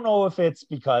 I don't know if it's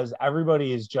because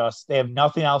everybody is just they have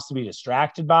nothing else to be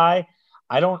distracted by.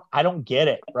 I don't get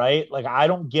it, right? Like I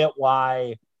don't get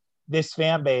why this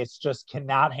fan base just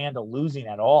cannot handle losing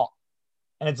at all.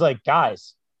 And it's like,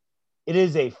 guys, it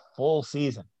is a full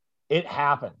season. It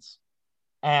happens.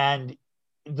 And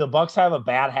the Bucks have a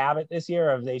bad habit this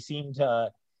year of they seem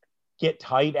to get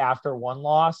tight after one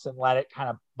loss and let it kind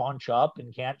of bunch up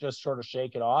and can't just sort of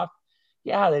shake it off.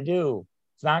 Yeah, they do.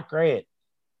 It's not great.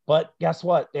 But guess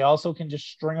what? They also can just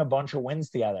string a bunch of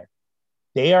wins together.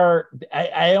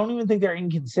 I don't even think they're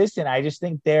inconsistent. I just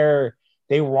think they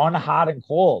run hot and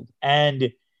cold.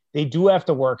 And they do have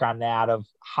to work on that of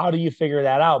how do you figure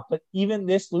that out. But even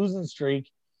this losing streak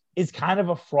is kind of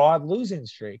a fraud losing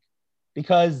streak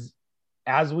because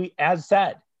as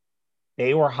said,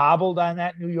 they were hobbled on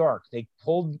that New York. They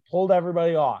pulled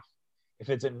everybody off. If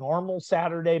it's a normal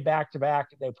Saturday back-to-back,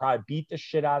 they probably beat the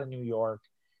shit out of New York,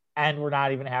 and we're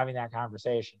not even having that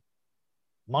conversation.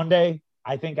 Monday,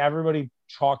 I think everybody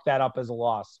chalked that up as a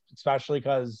loss, especially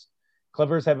because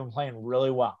Clippers have been playing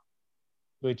really well.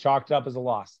 We chalked it up as a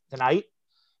loss. Tonight,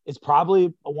 it's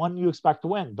probably a one you expect to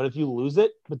win. But if you lose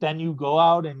it, but then you go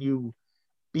out and you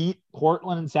beat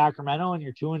Portland and Sacramento and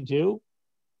you're 2-2,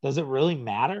 does it really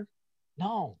matter?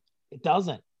 No, it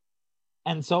doesn't.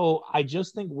 And so I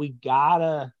just think we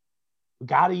gotta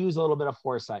use a little bit of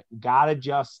foresight. We gotta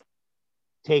just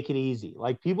take it easy.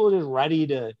 Like people are just ready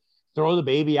to throw the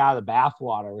baby out of the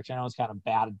bathwater, which I know is kind of a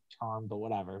bad term, but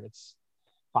whatever. It's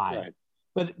fine. Right.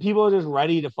 But people are just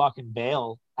ready to fucking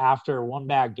bail after one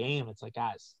bad game. It's like,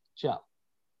 guys, chill.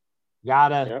 We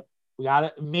gotta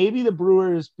maybe the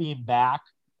Brewers being back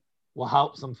will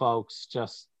help some folks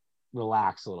just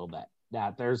relax a little bit.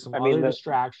 That there's some other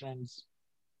distractions.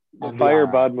 The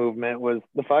Firebud movement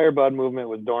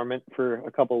was dormant for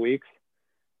a couple of weeks,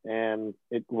 and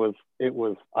it was.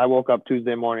 I woke up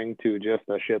Tuesday morning to just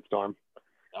a shitstorm.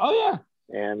 Oh yeah,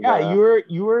 and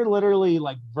you were literally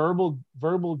like verbal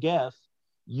gift.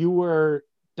 You were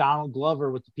Donald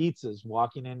Glover with the pizzas,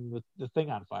 walking in with the thing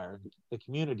on fire, the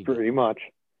community. Pretty much.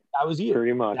 That was you.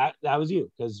 Pretty much. That was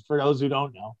you. Because for those who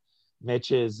don't know, Mitch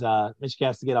has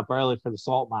to get up early for the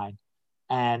salt mine.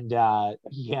 And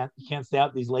he can't stay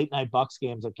out. These late night Bucks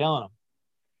games are killing him.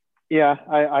 Yeah,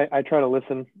 I try to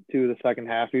listen to the second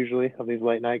half usually of these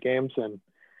late night games, and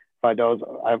if I doze,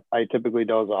 I typically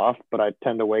doze off, but I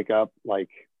tend to wake up like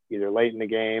either late in the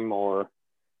game or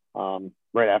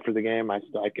right after the game. I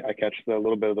catch a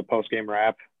little bit of the post game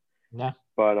wrap. Yeah.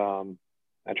 But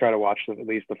I try to watch at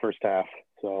least the first half.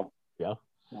 So yeah,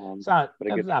 it's not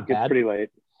bad. Gets pretty late.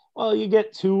 Well, you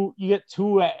get two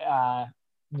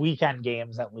weekend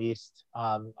games at least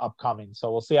upcoming.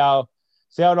 So we'll see how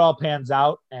see how it all pans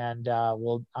out. And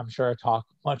we'll, I'm sure, talk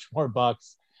much more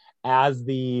Bucks as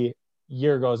the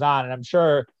year goes on. And I'm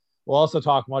sure we'll also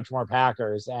talk much more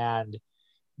Packers and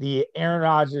the Aaron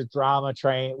Rodgers drama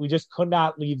train. We just could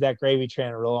not leave that gravy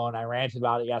train alone. I ranted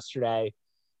about it yesterday.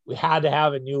 We had to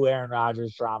have a new Aaron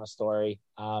Rodgers drama story.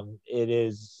 It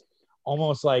is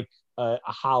almost like a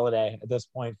holiday at this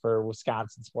point for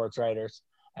Wisconsin sports writers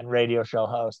and radio show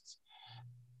hosts.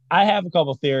 I have a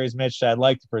couple theories, Mitch, that I'd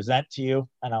like to present to you,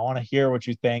 and I want to hear what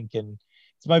you think. And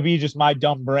this might be just my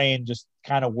dumb brain just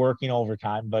kind of working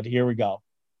overtime, but here we go.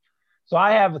 So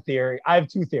I have a theory. I have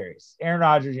two theories. Aaron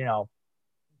Rodgers,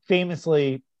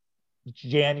 famously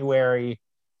January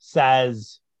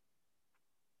says,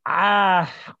 I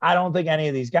don't think any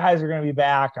of these guys are going to be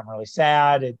back. I'm really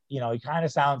sad. He kind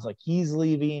of sounds like he's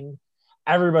leaving.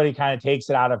 Everybody kind of takes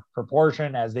it out of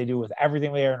proportion, as they do with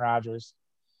everything with Aaron Rodgers.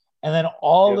 And then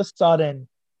all of a sudden,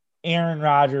 Aaron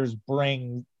Rodgers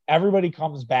everybody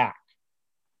comes back.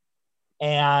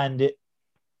 And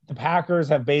the Packers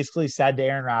have basically said to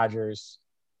Aaron Rodgers,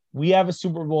 we have a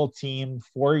Super Bowl team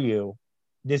for you.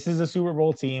 This is a Super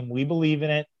Bowl team. We believe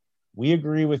in it. We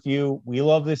agree with you. We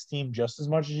love this team just as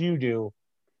much as you do.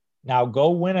 Now go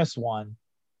win us one.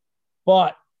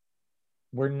 But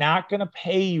we're not going to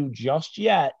pay you just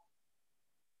yet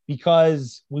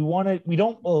because we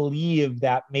don't believe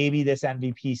that maybe this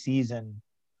MVP season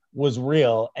was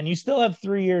real. And you still have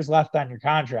 3 years left on your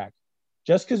contract.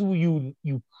 Just because you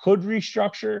could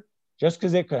restructure, just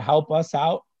because it could help us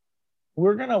out,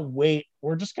 we're going to wait.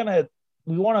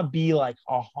 We want to be like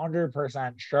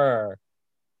 100% sure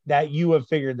that you have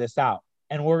figured this out.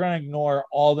 And we're going to ignore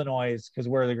all the noise because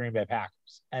we're the Green Bay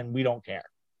Packers and we don't care.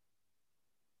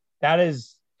 That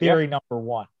is theory number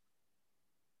one.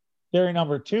 Theory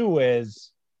number two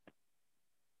is,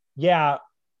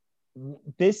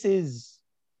 this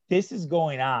is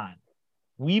going on.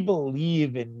 We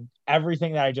believe in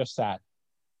everything that I just said.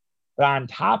 But on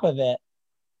top of it,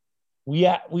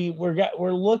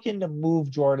 we're looking to move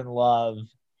Jordan Love,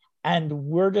 and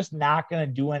we're just not going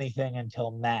to do anything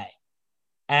until May.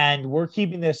 And we're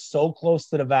keeping this so close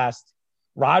to the vest.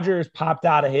 Rodgers popped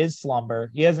out of his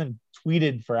slumber. He hasn't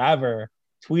tweeted forever.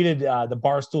 Tweeted the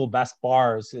Barstool best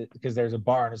bars because there's a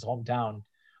bar in his hometown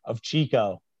of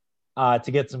Chico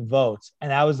to get some votes. And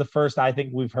that was the first I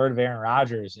think we've heard of Aaron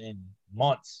Rodgers in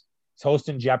months. He's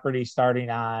hosting Jeopardy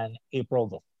starting on April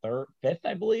the 5th,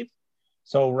 I believe.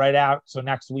 So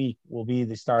next week will be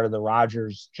the start of the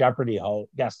Rodgers Jeopardy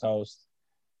guest host.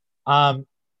 And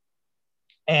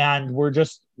we're going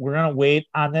to wait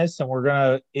on this,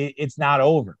 and it's not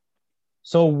over.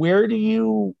 So where do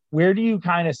you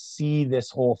kind of see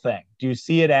this whole thing? Do you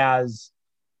see it as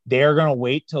they're going to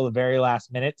wait till the very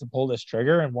last minute to pull this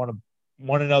trigger and want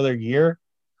another year?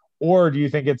 Or do you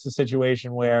think it's a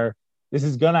situation where this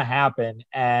is going to happen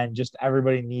and just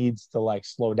everybody needs to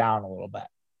slow down a little bit?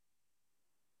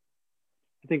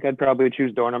 I think I'd probably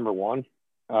choose door number one,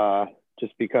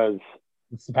 just because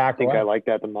it's the Packer way. I like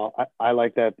that the most. I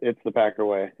like that it's the Packer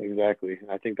way, exactly.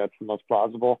 I think that's the most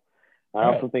plausible. I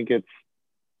also think it's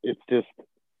just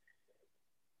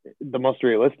the most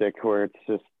realistic, where it's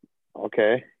just,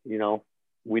 okay,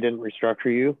 we didn't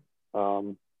restructure you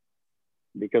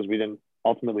because we didn't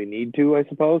ultimately need to, I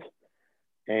suppose.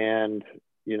 And,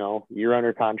 you're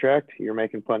under contract, you're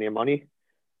making plenty of money.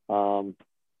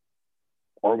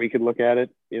 Or we could look at it,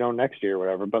 next year or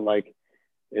whatever. But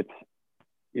it's,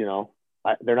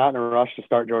 they're not in a rush to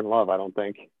start Jordan Love, I don't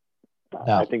think.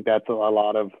 No. I think that's a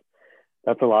lot of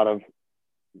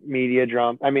media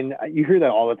drum. I mean, you hear that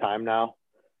all the time now,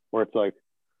 where it's like,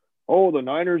 oh, the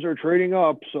Niners are trading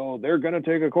up, so they're going to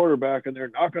take a quarterback and they're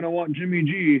not going to want Jimmy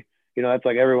G. That's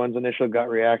like everyone's initial gut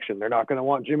reaction. They're not going to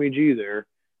want Jimmy G there.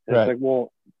 And It's like,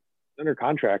 well, under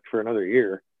contract for another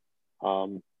year.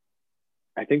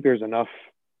 I think there's enough.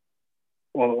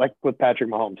 Well, like with Patrick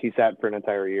Mahomes, he sat for an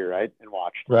entire year, right? And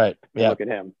watched. Right. Yeah. Look at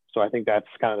him. So I think that's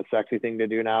kind of the sexy thing to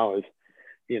do now is,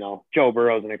 Joe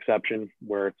Burrow's an exception,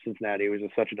 where Cincinnati was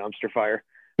just such a dumpster fire.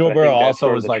 Joe Burrow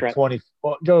also was like 20.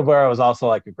 Well, Joe Burrow was also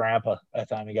like a grandpa by the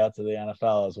time he got to the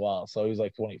NFL as well. So he was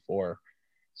like 24.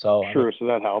 So true. So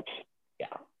that helps. Yeah.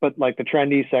 But the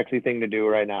trendy, sexy thing to do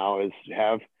right now is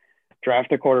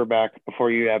draft a quarterback before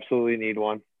you absolutely need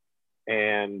one.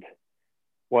 And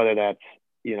whether that's,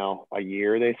 a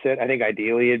year they sit, I think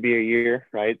ideally it'd be a year,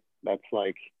 right? That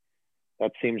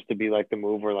seems to be the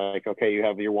move where okay, you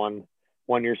have your one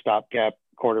year stopgap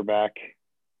quarterback,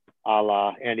 a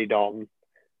la Andy Dalton,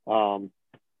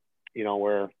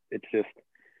 where it's just,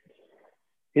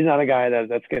 he's not a guy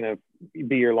that's going to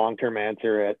be your long-term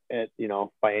answer at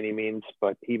by any means,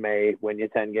 but he may win you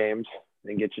 10 games.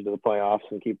 and get you to the playoffs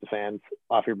and keep the fans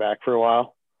off your back for a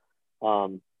while.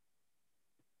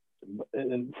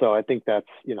 And so I think that's,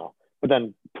 but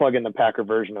then plug in the Packer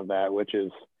version of that, which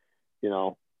is,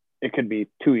 it could be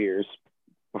 2 years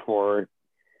before,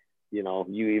 you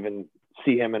even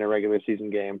see him in a regular season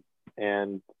game.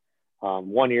 And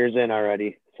 1 year's in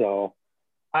already. So,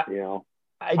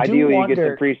 ideally you get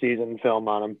some preseason film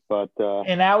on him, but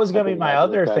and that was going to be my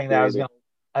other thing that I was going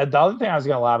to, the other thing I was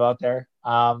going to lob out there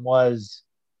was,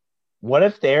 what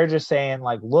if they're just saying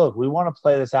like, look, we want to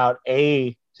play this out,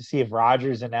 A, to see if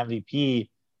Rodgers an MVP,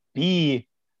 B,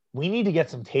 we need to get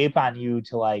some tape on you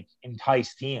to like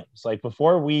entice teams. Like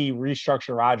before we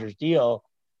restructure Rodgers' deal,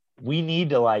 we need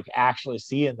to like actually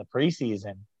see in the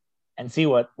preseason and see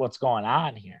what's going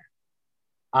on here.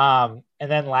 And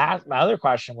then my other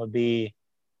question would be,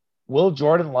 will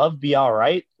Jordan Love be all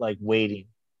right? Like waiting,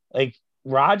 like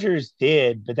Rodgers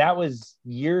did, but that was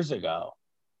years ago.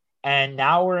 And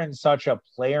now we're in such a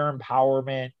player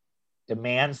empowerment,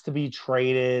 demands to be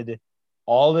traded,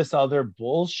 all this other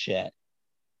bullshit.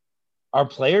 Are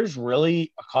players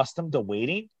really accustomed to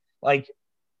waiting? Like,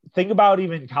 think about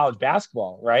even college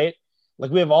basketball, right?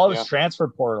 Like we have all this transfer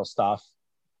portal stuff.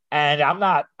 And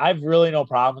I've really no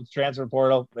problem with the transfer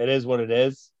portal. It is what it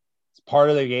is. It's part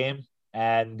of the game.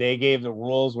 And they gave the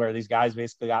rules where these guys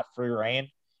basically got free reign,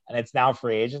 and it's now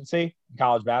free agency in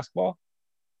college basketball.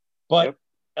 But,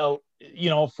 for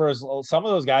some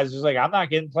of those guys, just like, I'm not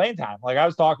getting playing time. Like I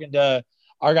was talking to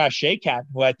our guy, Shay Cat,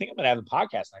 who I think I'm going to have the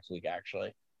podcast next week,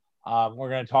 actually. We're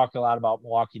going to talk a lot about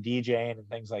Milwaukee DJing and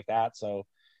things like that. So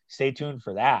stay tuned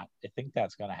for that. I think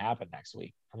that's going to happen next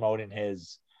week, promoting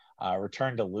his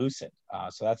return to Lucid.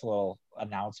 So that's a little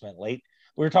announcement late.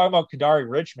 We were talking about Kadari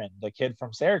Richmond, the kid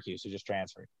from Syracuse who just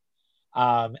transferred.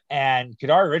 And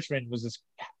Kadari Richmond was this,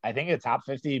 I think, a top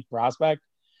 50 prospect,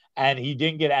 and he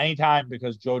didn't get any time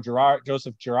because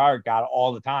Joseph Girard got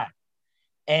all the time.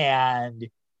 And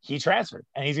he transferred,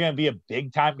 and he's going to be a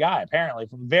big time guy, apparently,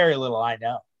 from very little I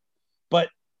know. But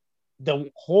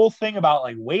the whole thing about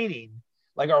like waiting,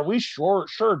 like, are we sure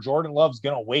Jordan Love's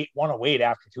going to want to wait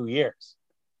after 2 years?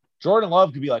 Jordan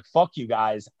Love could be like, fuck you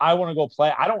guys. I want to go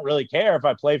play. I don't really care if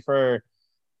I play for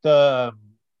I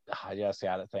just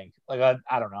got to think. Like,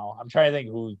 I don't know. I'm trying to think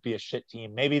who would be a shit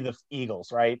team. Maybe the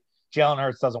Eagles, right? Jalen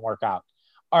Hurts doesn't work out.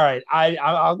 All right.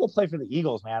 I'll go play for the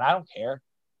Eagles, man. I don't care.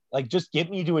 Like, just get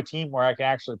me to a team where I can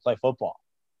actually play football.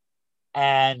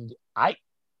 And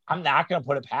I'm not going to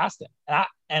put it past him.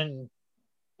 And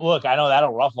look, I know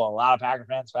that'll ruffle a lot of Packer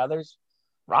fans' feathers.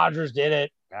 Rodgers did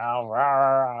it.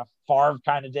 Favre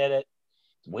kind of did it.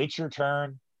 Wait your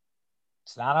turn.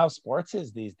 It's not how sports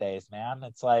is these days, man.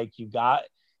 It's like you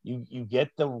get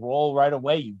the role right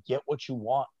away. You get what you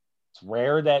want. It's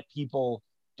rare that people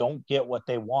don't get what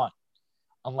they want,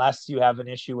 unless you have an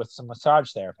issue with some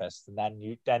massage therapists, and then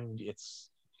it's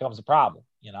becomes a problem,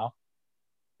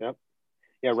 Yep.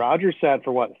 Yeah, Rodgers sat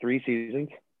for what, 3 seasons?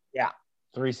 Yeah,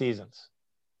 3 seasons.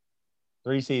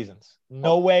 3 seasons.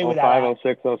 No way with that. 05,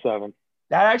 06, 07.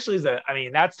 That actually is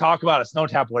that's talk about a snow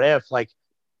tap what if. Like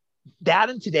that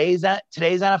in today's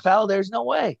NFL, there's no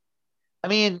way. I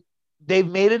mean, they've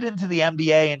made it into the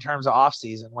NBA in terms of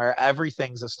offseason where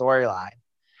everything's a storyline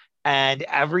and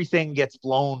everything gets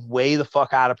blown way the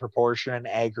fuck out of proportion and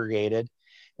aggregated.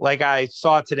 Like I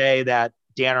saw today that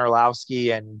Dan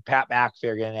Orlovsky and Pat McAfee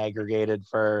are getting aggregated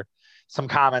for some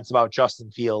comments about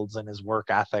Justin Fields and his work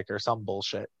ethic or some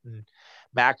bullshit. And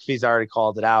McAfee's already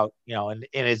called it out, in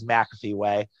his McAfee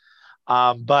way.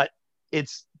 But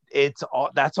it's all,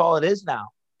 that's all it is now.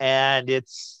 And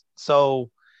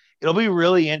it'll be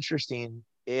really interesting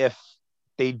if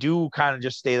they do kind of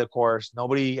just stay the course.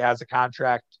 Nobody has a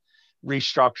contract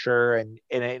restructure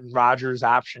and Rodgers'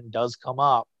 option does come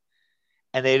up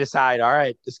and they decide, all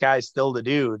right, this guy's still the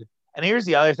dude. And here's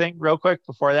the other thing real quick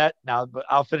before that. Now, but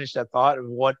I'll finish that thought of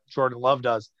what Jordan Love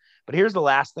does. But here's the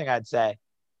last thing I'd say.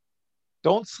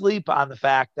 Don't sleep on the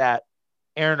fact that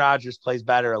Aaron Rodgers plays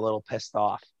better a little pissed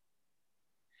off.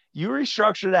 You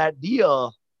restructure that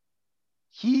deal,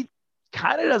 he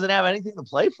kind of doesn't have anything to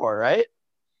play for, right?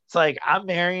 It's like, I'm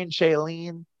marrying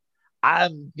Shailene.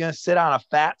 I'm going to sit on a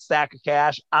fat stack of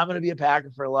cash. I'm going to be a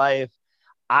Packer for life.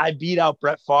 I beat out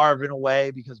Brett Favre in a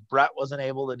way because Brett wasn't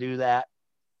able to do that.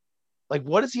 Like,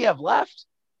 what does he have left?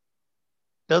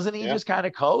 Doesn't he just kind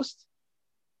of coast?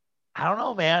 I don't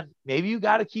know, man. Maybe you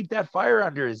got to keep that fire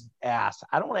under his ass.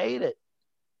 I don't hate it.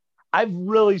 I've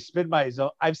really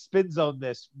I've spin zoned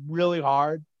this really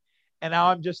hard. And now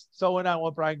I'm just so in on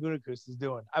what Brian Gutekunst is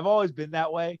doing. I've always been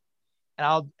that way. And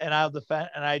I'll defend,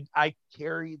 and I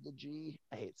carry the G.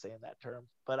 I hate saying that term,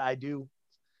 but I do.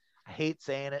 I hate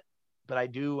saying it, but I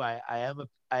do. I am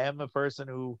I am a person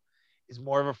who is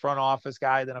more of a front office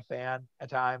guy than a fan at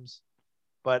times,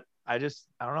 but I don't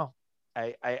know.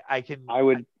 I can. I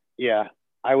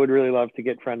would really love to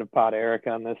get friend of pod Eric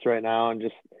on this right now and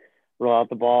just roll out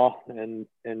the ball and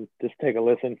just take a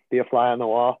listen, be a fly on the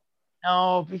wall.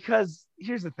 No, because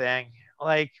here's the thing.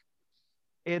 Like,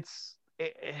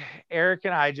 Eric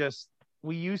and I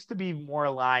we used to be more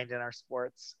aligned in our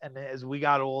sports. And as we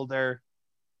got older,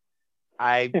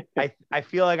 I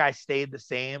feel like I stayed the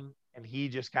same and he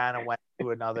just kind of went to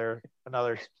another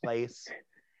place.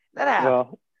 That happened.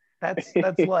 Well, that's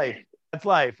life. That's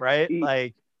life, right?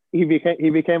 Like, he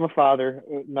became a father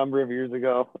a number of years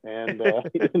ago, and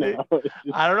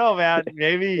I don't know, man.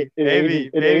 Maybe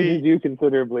it ages you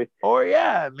considerably. Or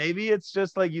yeah, maybe it's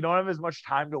just like you don't have as much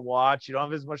time to watch, you don't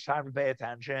have as much time to pay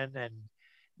attention, and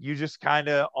you just kind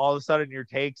of all of a sudden your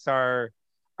takes are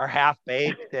half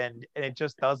baked, and it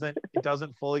just doesn't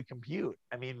fully compute.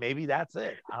 I mean, maybe that's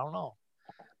it. I don't know.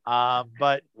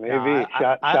 But maybe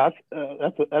shots.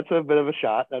 That's a bit of a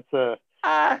shot. That's a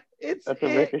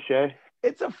ricochet.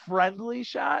 It's a friendly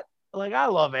shot. Like, I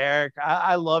love Eric.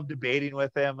 I love debating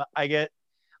with him. I get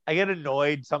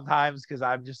annoyed sometimes because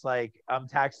I'm just like, I'm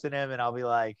texting him and I'll be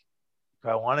like, do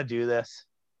I want to do this?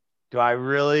 Do I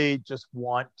really just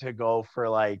want to go for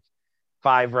like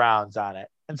 5 rounds on it?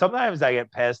 And sometimes I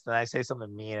get pissed and I say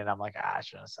something mean and I'm like, I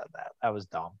shouldn't have said that. That was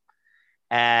dumb.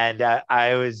 And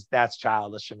that's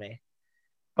childish of me.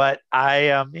 But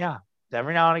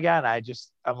every now and again,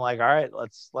 I'm like, all right,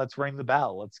 let's ring the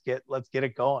bell. Let's get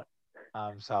it going.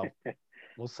 So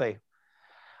we'll see.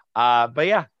 But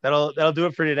yeah, that'll do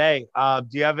it for today. Do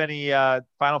you have any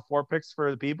Final Four picks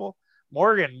for the people?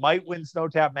 Morgan might win Snow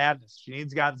Tap Madness. She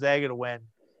needs Gonzaga to win,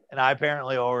 and I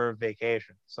apparently owe her a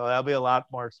vacation, so that'll be a lot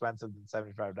more expensive than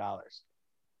 $75.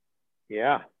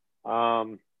 Yeah.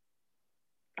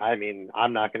 I mean,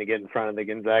 I'm not going to get in front of the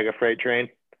Gonzaga freight train.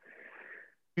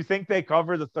 You think they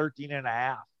cover the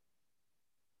 13.5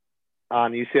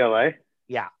 on UCLA?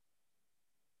 Yeah.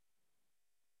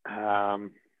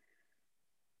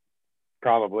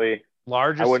 Probably.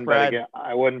 Largest spread.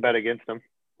 I wouldn't bet against them.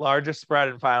 Largest spread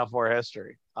in Final Four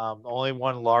history. Only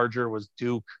one larger was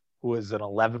Duke, who was an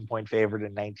 11-point favorite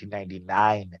in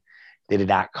 1999. They did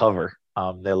not cover.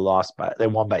 They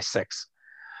won by 6.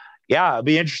 Yeah, it'll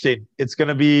be interesting. It's going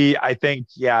to be, I think,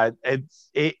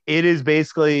 it is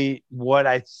basically what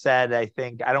I said. I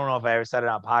think, I don't know if I ever said it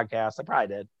on podcast. I probably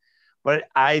did. But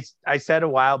I said a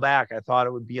while back, I thought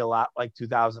it would be a lot like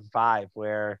 2005,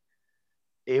 where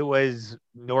it was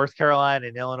North Carolina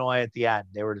and Illinois at the end.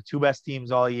 They were the 2 best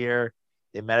teams all year.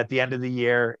 They met at the end of the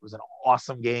year. It was an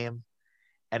awesome game,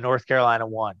 and North Carolina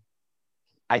won.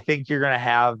 I think you're going to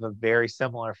have a very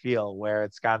similar feel where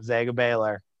it's Gonzaga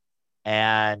Baylor,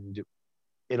 and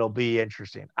it'll be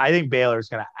interesting. I think Baylor is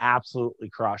going to absolutely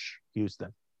crush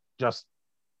Houston, just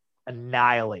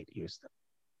annihilate Houston.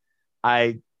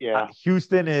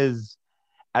 Houston is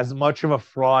as much of a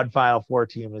fraud Final Four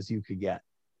team as you could get.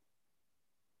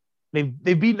 They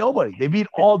beat nobody. They beat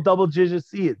all double-digit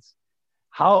seeds.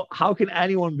 How can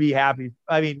anyone be happy?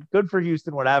 I mean, good for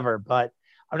Houston, whatever, but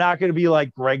I'm not going to be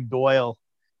like Greg Doyle,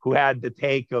 who had the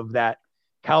take of that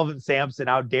Calvin Sampson,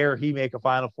 how dare he make a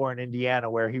Final Four in Indiana,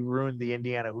 where he ruined the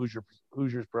Indiana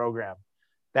Hoosiers program.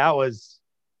 That was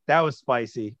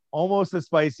spicy. Almost as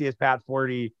spicy as Pat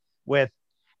Forty with,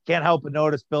 can't help but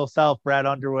notice, Bill Self, Brad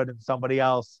Underwood, and somebody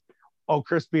else. Oh,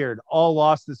 Chris Beard, all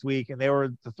lost this week, and they were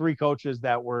the 3 coaches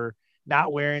that were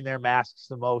not wearing their masks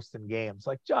the most in games.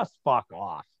 Like, just fuck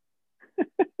off.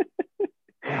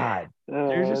 God,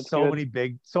 there's just so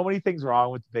many things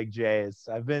wrong with the Big J's.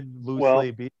 I've been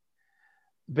loosely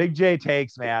Big J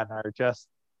takes, man, are just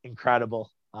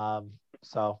incredible.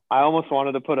 So I almost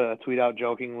wanted to put a tweet out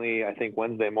jokingly, I think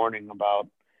Wednesday morning, about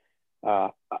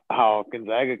how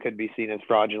Gonzaga could be seen as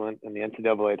fraudulent in the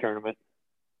NCAA tournament.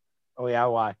 Oh yeah,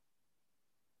 why?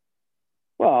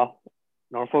 Well,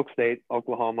 Norfolk State,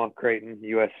 Oklahoma, Creighton,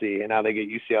 USC, and now they get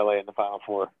UCLA in the Final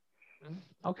Four.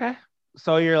 Okay,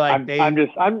 so you're like, Gonzaga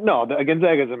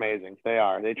is amazing. They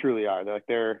are. They truly are.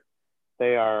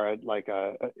 They are like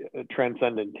a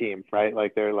transcendent team, right?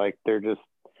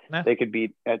 They could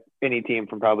beat at any team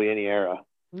from probably any era.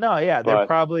 No, yeah, they're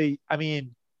probably. I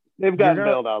mean, they've gotten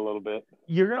bailed out a little bit.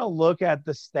 You're gonna look at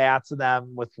the stats of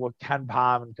them with what Ken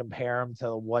Pom and compare them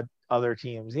to what other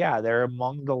teams. Yeah, they're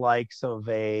among the likes of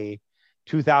a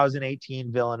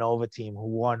 2018 Villanova team who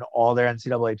won all their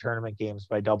NCAA tournament games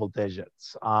by double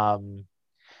digits.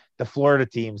 The Florida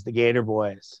teams, the Gator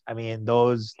Boys. I mean,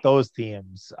 those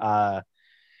teams.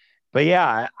 But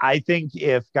yeah, I think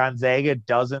if Gonzaga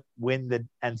doesn't win the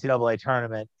NCAA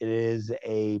tournament, it is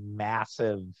a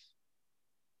massive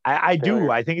I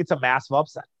do. I think it's a massive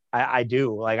upset. I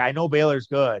do. Like, I know Baylor's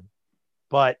good,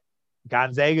 but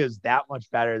Gonzaga is that much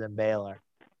better than Baylor.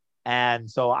 And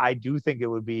so I do think it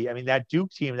would be, I mean, that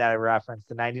Duke team that I referenced,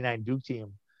 the 99 Duke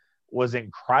team, was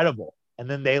incredible. And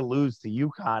then they lose to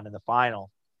UConn in the final.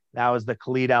 That was the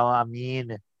Khalid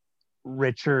El-Amin,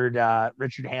 Richard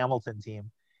Hamilton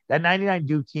team. That 99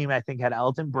 Duke team, I think, had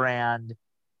Elton Brand.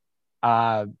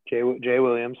 Jay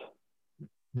Williams.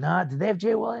 No, did they have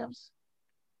Jay Williams?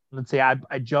 Let's see. I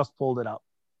just pulled it up.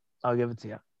 I'll give it to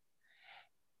you.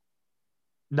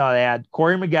 No, they had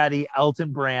Corey Maggette,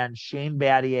 Elton Brand, Shane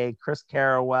Battier, Chris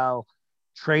Carrawell,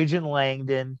 Trajan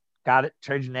Langdon.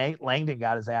 Trajan Langdon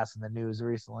got his ass in the news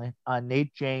recently.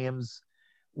 Nate James,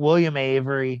 William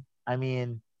Avery. I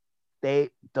mean,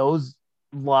 those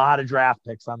lot of draft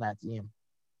picks on that team.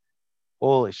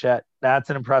 Holy shit. That's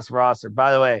an impressive roster.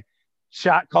 By the way,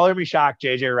 color me shocked.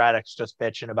 JJ Redick's just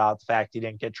bitching about the fact he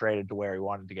didn't get traded to where he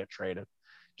wanted to get traded.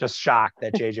 Just shocked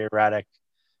that JJ Redick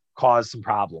caused some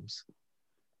problems.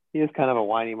 He is kind of a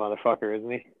whiny motherfucker,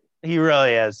 isn't he? He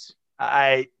really is.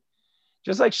 I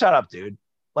just like, shut up, dude.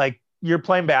 Like, you're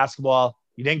playing basketball.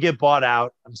 You didn't get bought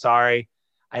out. I'm sorry.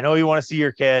 I know you want to see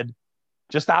your kid.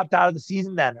 Just opt out of the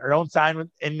season then, or don't sign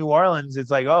in New Orleans.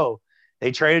 It's like, oh,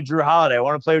 they traded Drew Holiday. I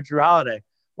want to play with Drew Holiday.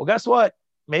 Well, guess what?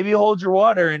 Maybe you hold your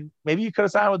water, and maybe you could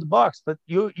have signed with the Bucks, but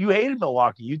you hated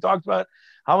Milwaukee. You talked about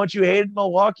how much you hated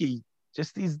Milwaukee.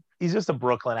 He's just a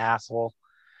Brooklyn asshole.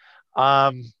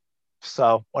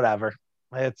 So whatever.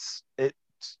 It's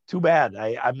too bad.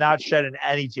 I'm not shedding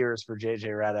any tears for JJ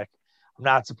Redick. I'm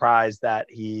not surprised that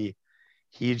he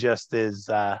just is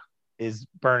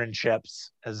burning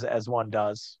ships as one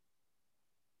does.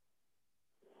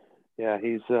 Yeah,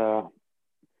 he's a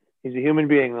human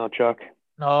being though, Chuck.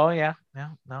 Oh yeah.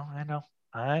 No,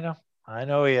 I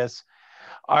know he is.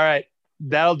 All right.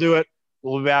 That'll do it.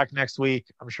 We'll be back next week.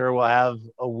 I'm sure we'll have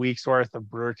a week's worth of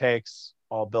brewer takes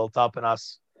all built up in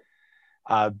us.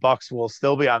 Bucks will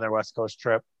still be on their West Coast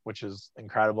trip, which is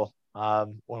incredible,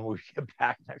 when we get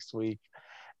back next week.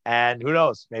 And who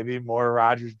knows, maybe more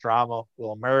Rodgers drama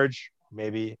will emerge.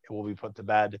 Maybe it will be put to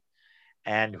bed.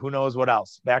 And who knows what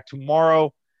else. Back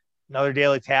tomorrow, another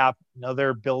Daily Tap,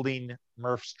 another building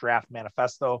Murph's draft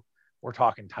manifesto. We're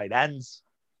talking tight ends.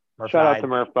 Shout out to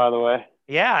Murph, by the way.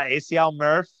 Yeah, ACL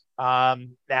Murph.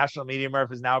 National Media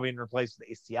Murph is now being replaced with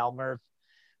ACL Murph.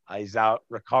 He's out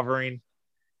recovering.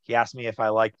 He asked me if I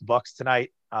liked the Bucks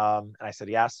tonight, and I said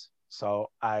yes.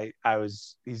 So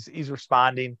he's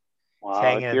responding.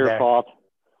 Wow, it's your fault.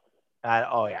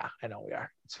 Oh yeah, I know we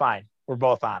are. It's fine. We're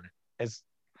both on it.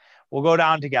 We'll go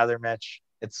down together, Mitch.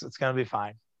 It's gonna be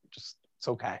fine. It's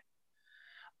okay.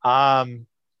 Yeah.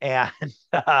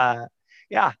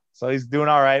 So he's doing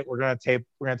all right. We're gonna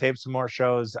tape some more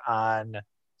shows on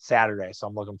Saturday. So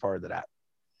I'm looking forward to that.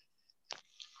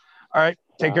 All right.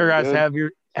 Take care, guys.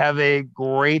 Good. Have a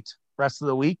great rest of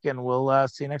the week, and we'll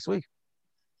see you next week.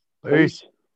 Peace.